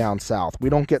all the way down south. We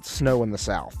don't get snow in the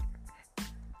south,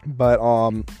 but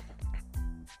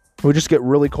we just get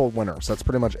really cold winters. That's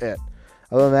pretty much it.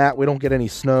 Other than that, we don't get any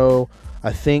snow.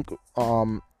 I think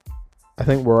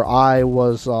where I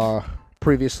was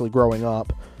previously growing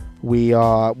up, we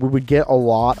would get a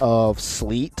lot of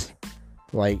sleet,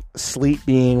 sleet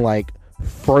being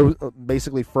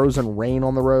basically frozen rain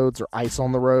on the roads or ice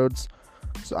on the roads.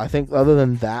 So I think other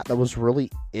than that was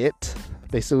really it.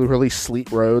 Basically, really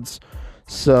sleet roads.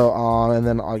 So and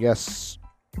then I guess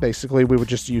basically we would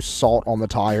just use salt on the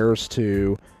tires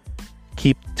to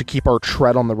keep our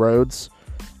tread on the roads.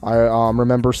 I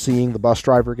remember seeing the bus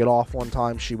driver get off one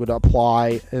time. She would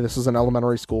apply, and this is in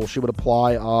elementary school, she would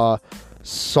apply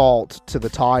salt to the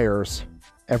tires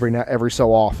every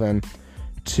so often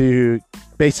to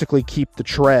basically keep the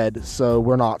tread so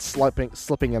we're not slipping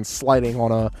and sliding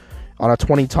on a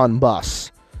 20-ton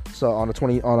bus. So on a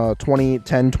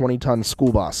 20-ton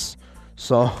school bus.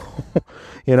 So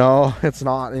it's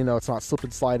not slip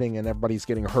and sliding and everybody's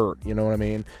getting hurt, you know what I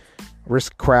mean?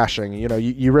 Risk crashing,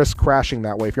 you risk crashing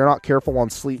that way if you're not careful on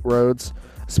sleet roads,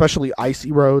 especially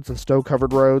icy roads and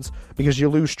snow-covered roads, because you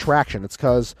lose traction. It's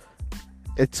because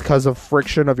of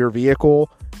friction of your vehicle,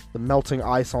 the melting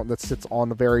ice that sits on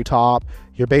the very top.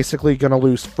 You're basically going to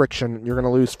lose friction. You're going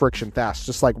to lose friction fast,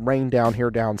 just like rain down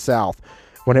here down south.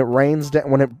 When it rains,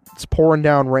 when it's pouring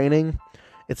down raining,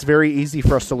 it's very easy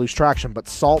for us to lose traction, but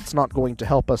salt's not going to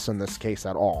help us in this case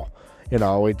at all.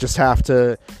 We just have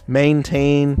to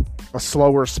maintain a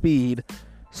slower speed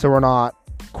so we're not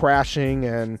crashing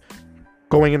and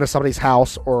going into somebody's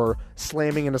house or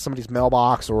slamming into somebody's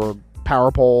mailbox or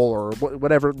power pole or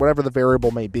whatever the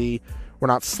variable may be. We're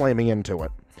not slamming into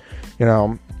it,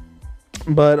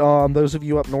 But those of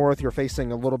you up north, you're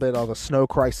facing a little bit of a snow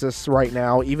crisis right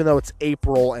now, even though it's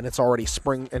April and it's already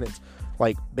spring and it's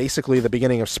like basically the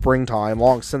beginning of springtime,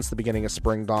 long since the beginning of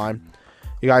springtime.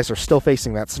 You guys are still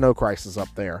facing that snow crisis up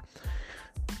there.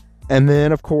 And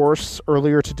then, of course,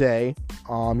 earlier today,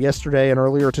 yesterday and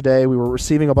earlier today, we were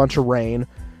receiving a bunch of rain.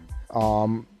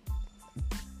 Down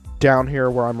here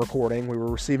where I'm recording, we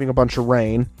were receiving a bunch of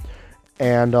rain.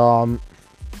 And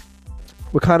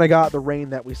we kind of got the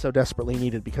rain that we so desperately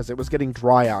needed because it was getting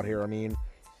dry out here. I mean,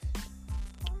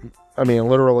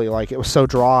 literally, like, it was so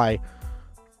dry.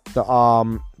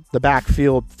 The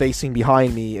backfield facing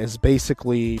behind me is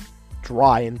basically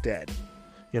dry and dead.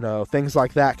 Things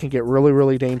like that can get really,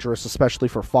 really dangerous, especially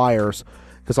for fires,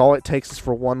 because all it takes is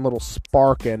for one little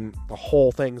spark and the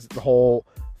whole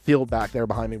field back there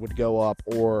behind me would go up,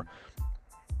 or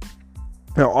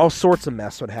all sorts of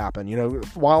mess would happen.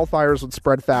 Wildfires would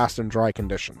spread fast in dry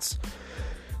conditions.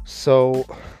 So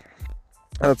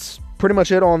that's pretty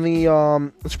much it on the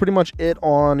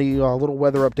little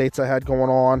weather updates I had going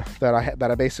on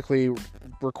that I basically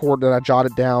recorded, that I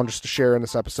jotted down just to share in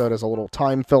this episode as a little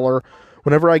time filler.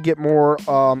 Whenever I get more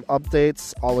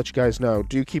updates, I'll let you guys know.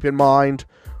 Do keep in mind,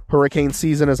 hurricane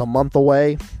season is a month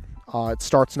away. It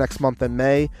starts next month in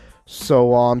May.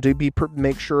 So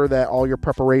make sure that all your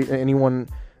preparation, anyone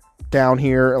down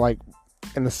here, like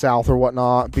in the south or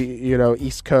whatnot,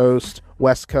 East Coast,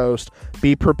 West Coast,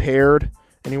 be prepared.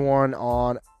 Anyone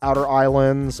on outer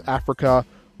islands, Africa,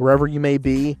 wherever you may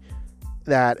be,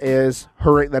 that is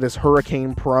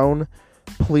hurricane prone,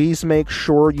 please make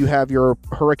sure you have your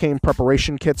hurricane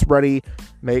preparation kits ready.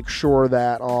 Make sure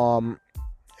that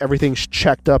everything's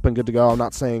checked up and good to go. I'm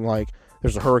not saying like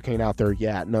there's a hurricane out there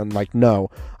yet. No.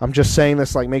 I'm just saying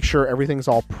this, like, make sure everything's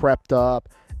all prepped up.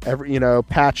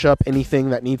 Patch up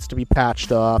anything that needs to be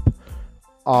patched up.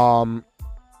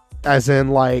 As in,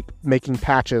 like, making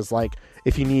patches. Like,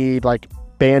 if you need, like,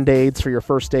 Band-Aids for your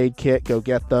first aid kit, go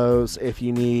get those. If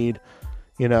you need,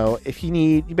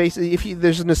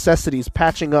 there's necessities.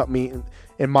 Patching up, in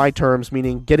my terms,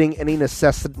 meaning getting any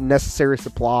necessary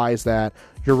supplies that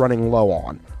you're running low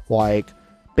on. Like,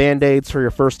 Band-Aids for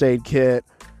your first aid kit,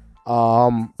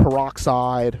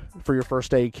 peroxide for your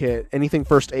first aid kit, anything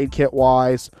first aid kit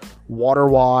wise, water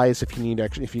wise, if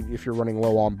you're running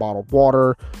low on bottled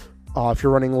water, if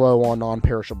you're running low on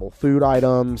non-perishable food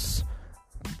items,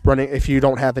 if you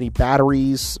don't have any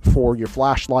batteries for your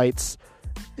flashlights,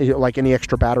 like any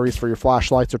extra batteries for your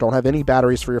flashlights, or don't have any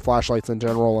batteries for your flashlights in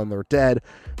general and they're dead,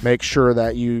 make sure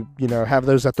that you have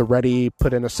those at the ready,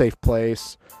 put in a safe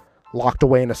place, locked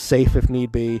away in a safe if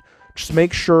need be. Just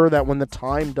make sure that when the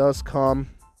time does come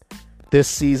this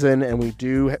season and we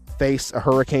do face a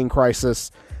hurricane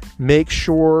crisis, make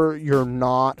sure you're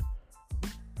not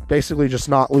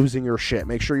losing your shit.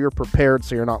 Make sure you're prepared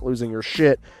so you're not losing your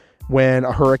shit when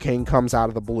a hurricane comes out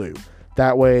of the blue.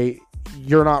 That way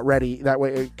you're not ready. That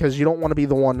way, because you don't want to be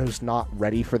the one who's not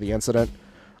ready for the incident.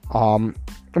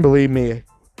 Believe me,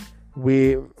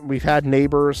 we've had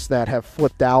neighbors that have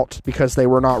flipped out because they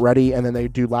were not ready, and then they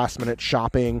do last minute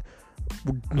shopping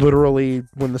literally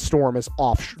when the storm is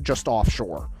just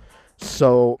offshore.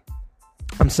 So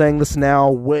I'm saying this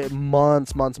now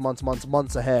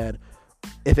months ahead,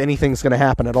 if anything's going to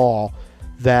happen at all,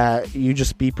 that you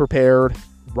just be prepared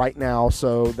right now,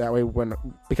 so that way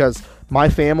because my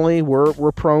family,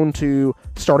 we're prone to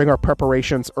starting our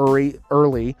preparations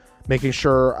early, making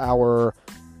sure our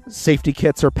safety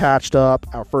kits are patched up,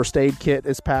 our first aid kit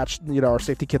is patched, our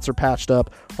safety kits are patched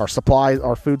up, our supplies,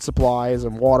 our food supplies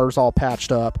and water's all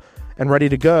patched up and ready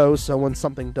to go, so when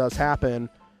something does happen,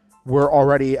 we're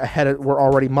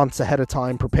already months ahead of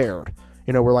time prepared.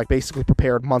 We're like basically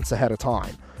prepared months ahead of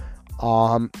time.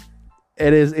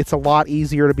 It's a lot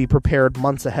easier to be prepared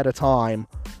months ahead of time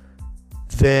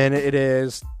than it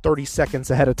is 30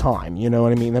 seconds ahead of time, you know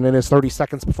what I mean? Than it is 30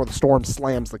 seconds before the storm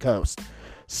slams the coast.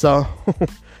 So,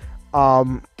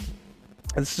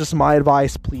 it's just my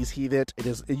advice. Please heed it.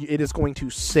 It is going to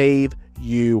save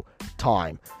you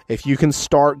time. If you can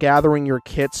start gathering your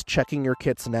kits, checking your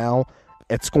kits now,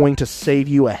 it's going to save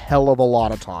you a hell of a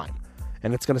lot of time.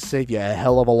 And it's going to save you a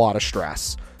hell of a lot of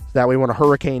stress. That way when a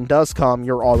hurricane does come,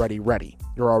 you're already ready.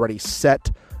 You're already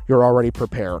set. You're already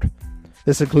prepared.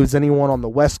 This includes anyone on the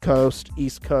West Coast,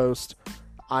 East Coast,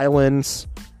 islands,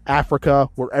 Africa,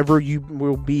 wherever you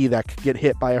will be that could get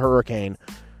hit by a hurricane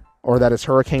or that is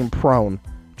hurricane prone.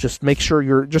 Just make sure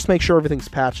everything's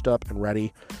patched up and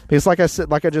ready. Because like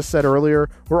I just said earlier,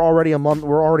 we're already a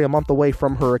month away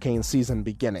from hurricane season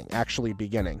beginning.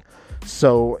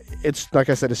 So it's like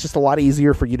I said, it's just a lot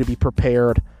easier for you to be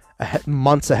prepared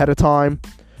months ahead of time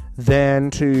than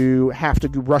to have to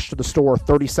rush to the store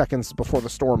 30 seconds before the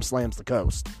storm slams the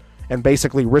coast and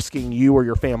basically risking you or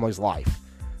your family's life.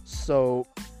 So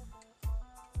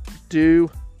do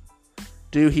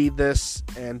heed this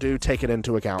and do take it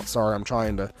into account. Sorry, I'm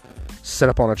trying to sit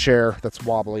up on a chair that's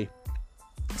wobbly.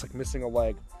 It's like missing a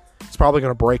leg. It's probably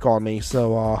going to break on me.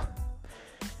 So,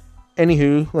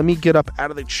 anywho, let me get up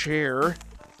out of the chair.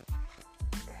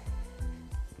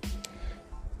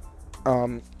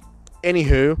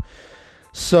 Anywho,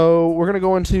 so we're going to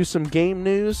go into some game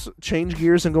news, change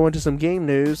gears and go into some game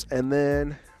news, and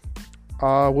then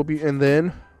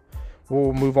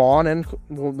we'll move on, and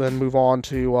we'll then move on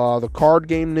to the card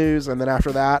game news, and then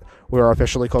after that, we are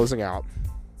officially closing out.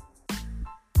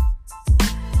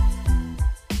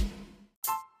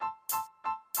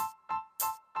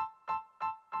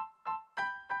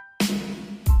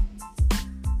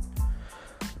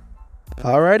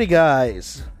 Alrighty,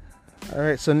 guys.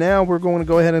 Alright, so now we're going to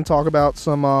go ahead and talk about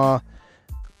some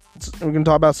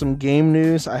game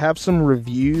news. I have some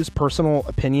reviews, personal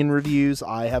opinion reviews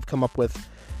I have come up with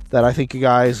that I think you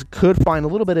guys could find a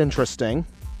little bit interesting.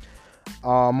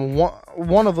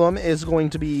 One of them is going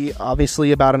to be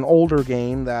obviously about an older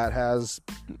game that has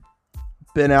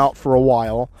been out for a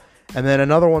while, and then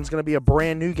another one's going to be a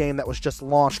brand new game that was just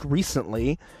launched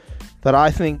recently that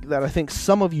I think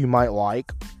some of you might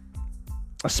like,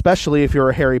 especially if you're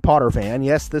a Harry Potter fan.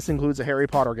 Yes, this includes a Harry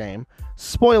Potter game.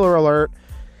 Spoiler alert.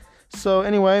 So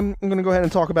anyway, I'm going to go ahead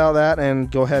and talk about that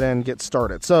and go ahead and get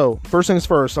started. So first things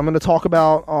first, I'm going to talk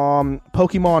about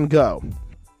Pokemon Go.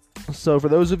 So for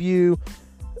those of you,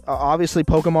 obviously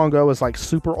Pokemon Go is like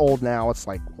super old now. It's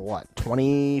like,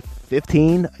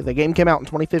 2015? The game came out in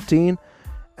 2015,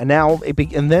 and now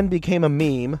and then became a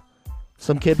meme.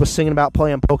 Some kid was singing about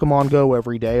playing Pokemon Go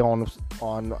every day on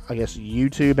I guess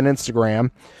YouTube and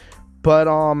Instagram. But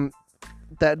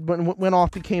that went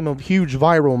off, became a huge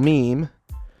viral meme.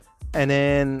 And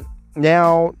then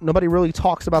now nobody really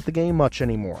talks about the game much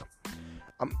anymore.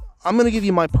 I'm going to give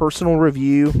you my personal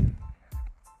review.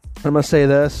 I'm going to say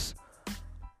this.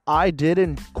 I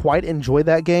didn't quite enjoy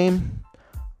that game.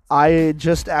 I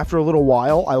just, after a little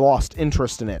while, I lost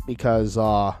interest in it because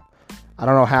I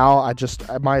don't know how.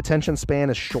 My attention span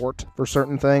is short for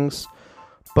certain things.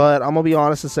 But I'm going to be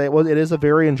honest and say it is a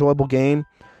very enjoyable game.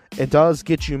 It does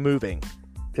get you moving.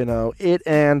 You know, it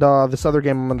and this other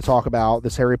game I'm going to talk about,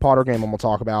 this Harry Potter game I'm going to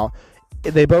talk about,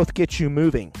 they both get you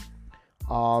moving.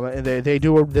 And they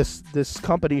do this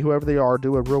company, whoever they are,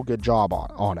 do a real good job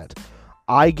on it.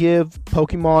 I give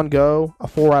Pokemon Go a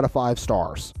 4 out of 5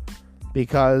 stars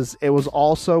because it was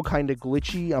also kind of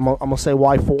glitchy. I'm going to say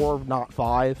why 4, not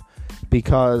 5,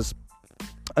 because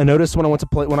I noticed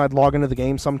when I'd log into the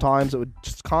game, sometimes it would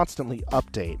just constantly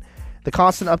update. The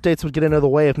constant updates would get into the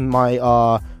way of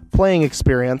my playing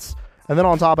experience, and then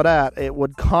on top of that, it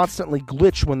would constantly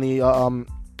glitch when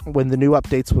the new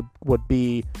updates would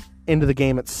be into the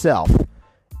game itself.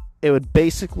 It would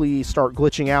basically start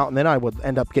glitching out, and then I would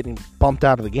end up getting bumped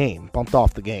off the game.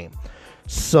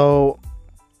 So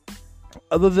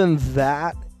other than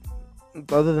those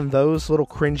little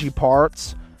cringy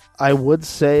parts, I would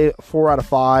say 4 out of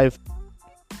 5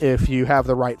 if you have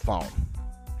the right phone.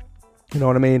 You know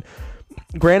what I mean?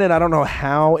 Granted, I don't know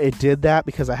how it did that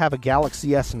because I have a Galaxy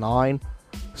S9,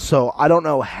 so I don't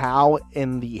know how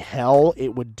in the hell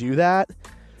it would do that,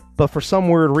 but for some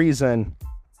weird reason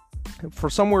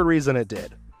it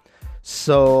did.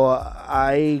 So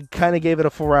I kind of gave it a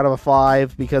 4 out of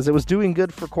 5 because it was doing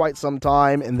good for quite some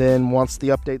time, and then once the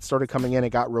updates started coming in, it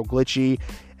got real glitchy,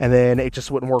 and then it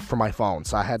just wouldn't work for my phone,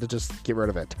 so I had to just get rid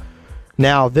of it.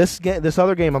 Now, this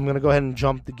other game I'm going to go ahead and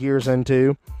jump the gears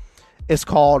into. It's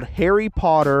called Harry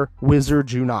Potter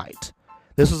Wizards Unite.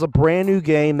 This is a brand new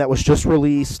game that was just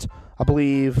released, I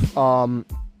believe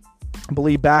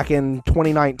back in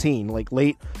 2019, like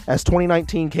late as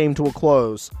 2019 came to a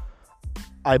close.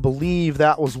 I believe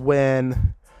that was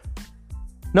when...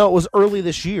 No, it was early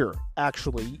this year,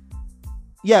 actually.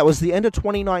 Yeah, it was the end of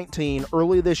 2019,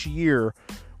 early this year,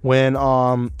 when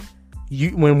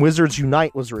Wizards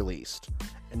Unite was released.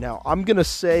 And now, I'm going to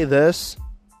say this.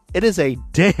 It is a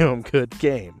damn good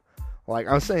game. Like,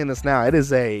 I'm saying this now. It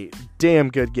is a damn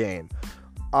good game.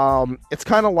 It's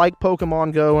kind of like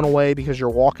Pokemon Go in a way because you're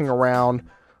walking around.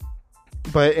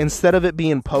 But instead of it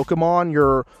being Pokemon,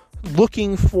 you're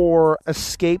looking for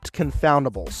escaped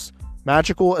confoundables,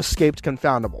 magical escaped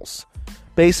confoundables.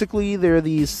 Basically, there are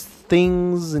these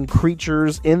things and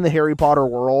creatures in the Harry Potter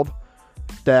world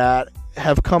that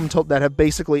have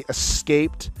basically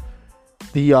escaped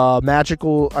the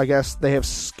magical, I guess they have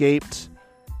escaped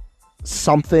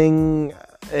something.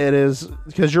 It is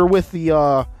because you're with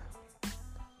the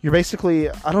you're basically,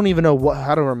 I don't even know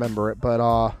how to remember it,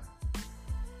 but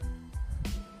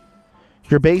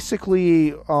you're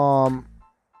basically I'm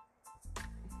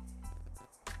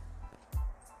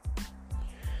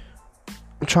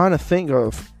trying to think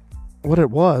of what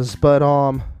it was, but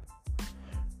I'm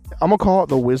gonna call it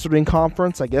the Wizarding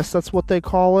Conference. I guess that's what they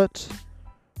call it.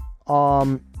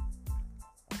 I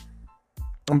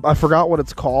forgot what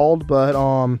it's called, but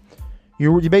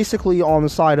you're basically on the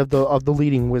side of the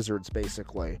leading wizards,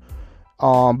 basically.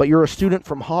 But you're a student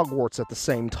from Hogwarts at the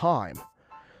same time.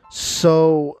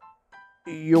 So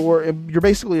you're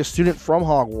basically a student from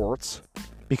Hogwarts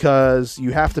because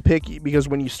you have to pick, because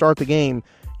when you start the game,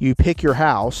 you pick your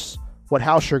house, what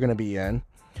house you're going to be in.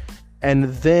 And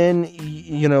then,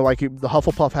 like the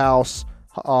Hufflepuff house,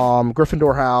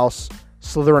 Gryffindor house,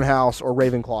 Slytherin house, or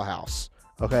Ravenclaw house.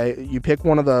 Okay, you pick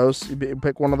one of those. You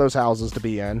pick one of those houses to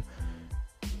be in,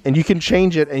 and you can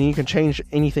change it, and you can change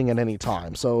anything at any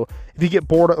time. So if you get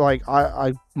bored, like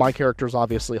my character is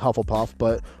obviously Hufflepuff,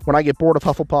 but when I get bored of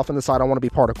Hufflepuff and decide I want to be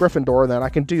part of Gryffindor, then I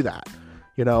can do that.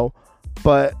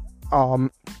 But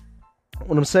what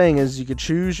I'm saying is, you could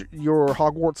choose your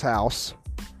Hogwarts house,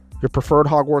 your preferred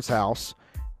Hogwarts house,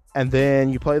 and then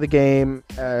you play the game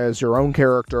as your own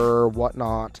character or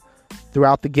whatnot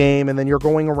throughout the game, and then you're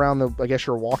going around I guess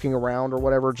you're walking around or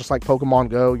whatever, just like Pokemon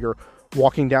Go. You're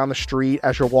walking down the street.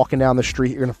 As you're walking down the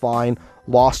street, you're going to find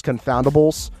lost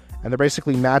confoundables, and they're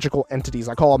basically magical entities.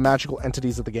 I call them magical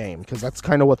entities of the game, because that's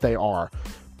kind of what they are.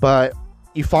 But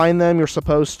you find them, you're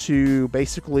supposed to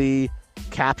basically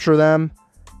capture them,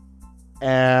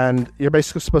 and you're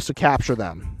basically supposed to capture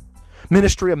them.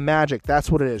 Ministry of Magic, that's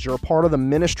what it is. You're a part of the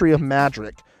Ministry of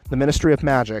Magic. The Ministry of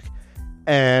Magic.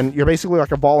 And you're basically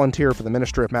like a volunteer for the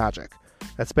Ministry of Magic.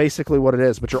 That's basically what it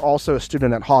is. But you're also a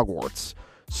student at Hogwarts.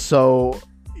 So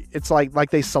it's like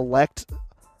they select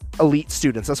elite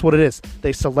students. That's what it is.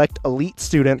 They select elite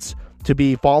students to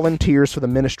be volunteers for the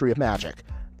Ministry of Magic.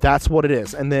 That's what it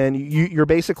is. And then you're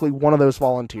basically one of those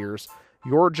volunteers.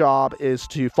 Your job is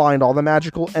to find all the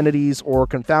magical entities or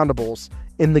confoundables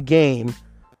in the game.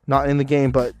 Not in the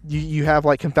game, but you have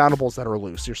like confoundables that are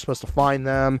loose. You're supposed to find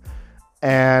them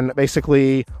and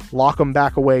basically lock them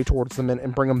back away towards them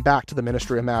and bring them back to the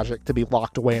Ministry of Magic to be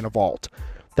locked away in a vault.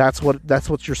 That's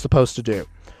what you're supposed to do.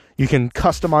 You can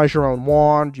customize your own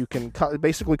wand. You can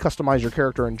basically customize your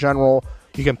character in general.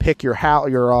 You can pick your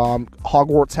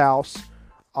Hogwarts house,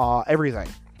 everything.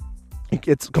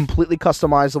 It's completely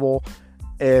customizable.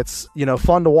 It's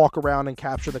fun to walk around and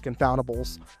capture the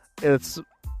confoundables.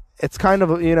 It's kind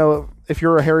of, if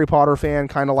you're a Harry Potter fan,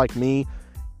 kind of like me,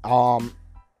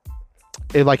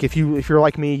 if you're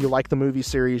like me, you like the movie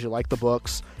series, you like the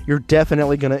books, you're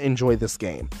definitely going to enjoy this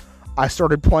game. I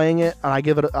started playing it, and I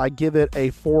give it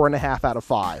a 4.5 out of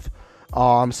 5.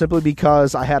 Simply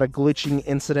because I had a glitching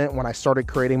incident when I started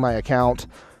creating my account,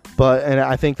 and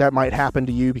I think that might happen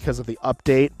to you because of the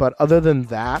update. But other than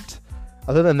that,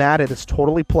 it is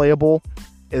totally playable.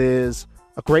 It is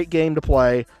a great game to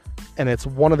play, and it's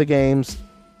one of the games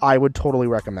I would totally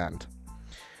recommend.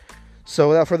 So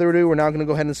without further ado, we're now going to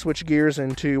go ahead and switch gears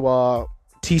into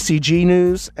TCG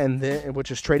news, and then,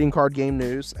 which is trading card game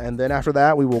news, and then after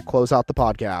that, we will close out the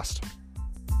podcast.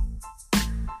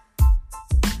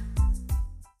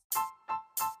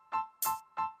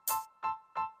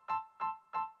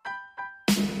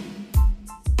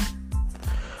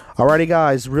 Alrighty,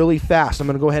 guys, really fast. I'm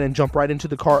going to go ahead and jump right into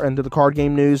the card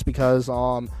game news because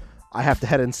I have to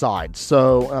head inside.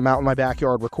 So I'm out in my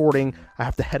backyard recording. I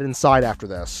have to head inside after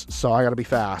this, so I got to be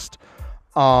fast.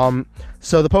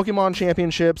 So the Pokemon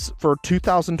Championships for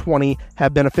 2020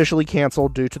 have been officially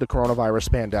canceled due to the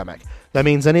coronavirus pandemic. That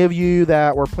means any of you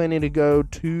that were planning to go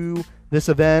to this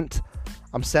event,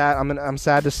 I'm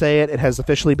sad to say it. It has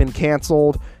officially been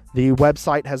canceled. The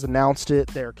website has announced it.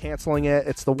 They're canceling it.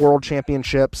 It's the World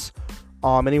Championships.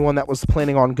 Anyone that was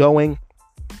planning on going,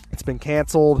 it's been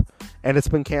canceled, and it's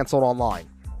been canceled online.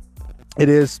 It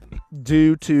is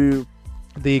due to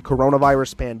the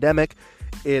coronavirus pandemic.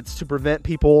 It's to prevent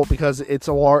people, because it's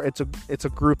a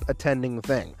group attending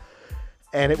thing,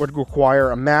 and it would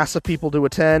require a mass of people to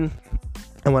attend.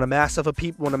 And when a mass of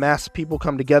people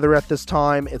come together at this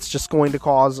time, it's just going to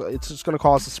cause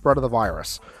the spread of the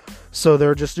virus. So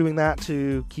they're just doing that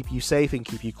to keep you safe and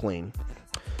keep you clean.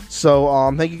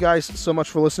 So thank you guys so much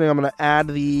for listening. I'm going to add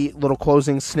the little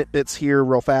closing snippets here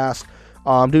real fast.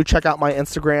 Do check out my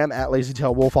Instagram at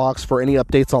LazyTailWolfOx for any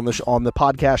updates on the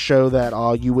podcast show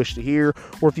that you wish to hear,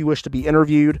 or if you wish to be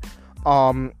interviewed.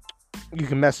 You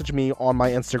can message me on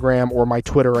my Instagram or my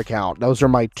Twitter account. Those are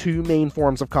my two main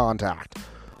forms of contact.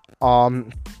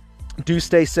 Do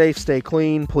stay safe, stay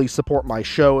clean. Please support my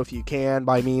show if you can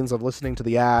by means of listening to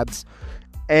the ads.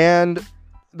 And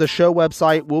the show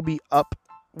website will be up.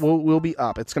 Will be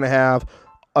up. It's going to have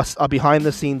a behind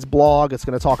the scenes blog. It's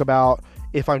going to talk about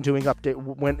if I'm doing update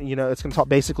when, it's going to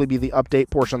basically be the update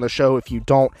portion of the show if you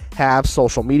don't have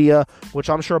social media, which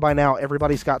I'm sure by now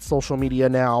everybody's got social media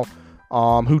now.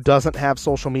 Who doesn't have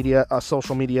social media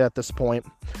at this point.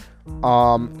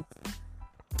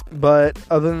 But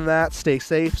other than that, stay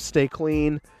safe, stay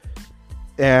clean,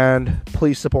 and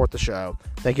please support the show.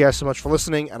 Thank you guys so much for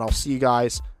listening, and I'll see you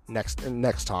guys next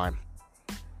time.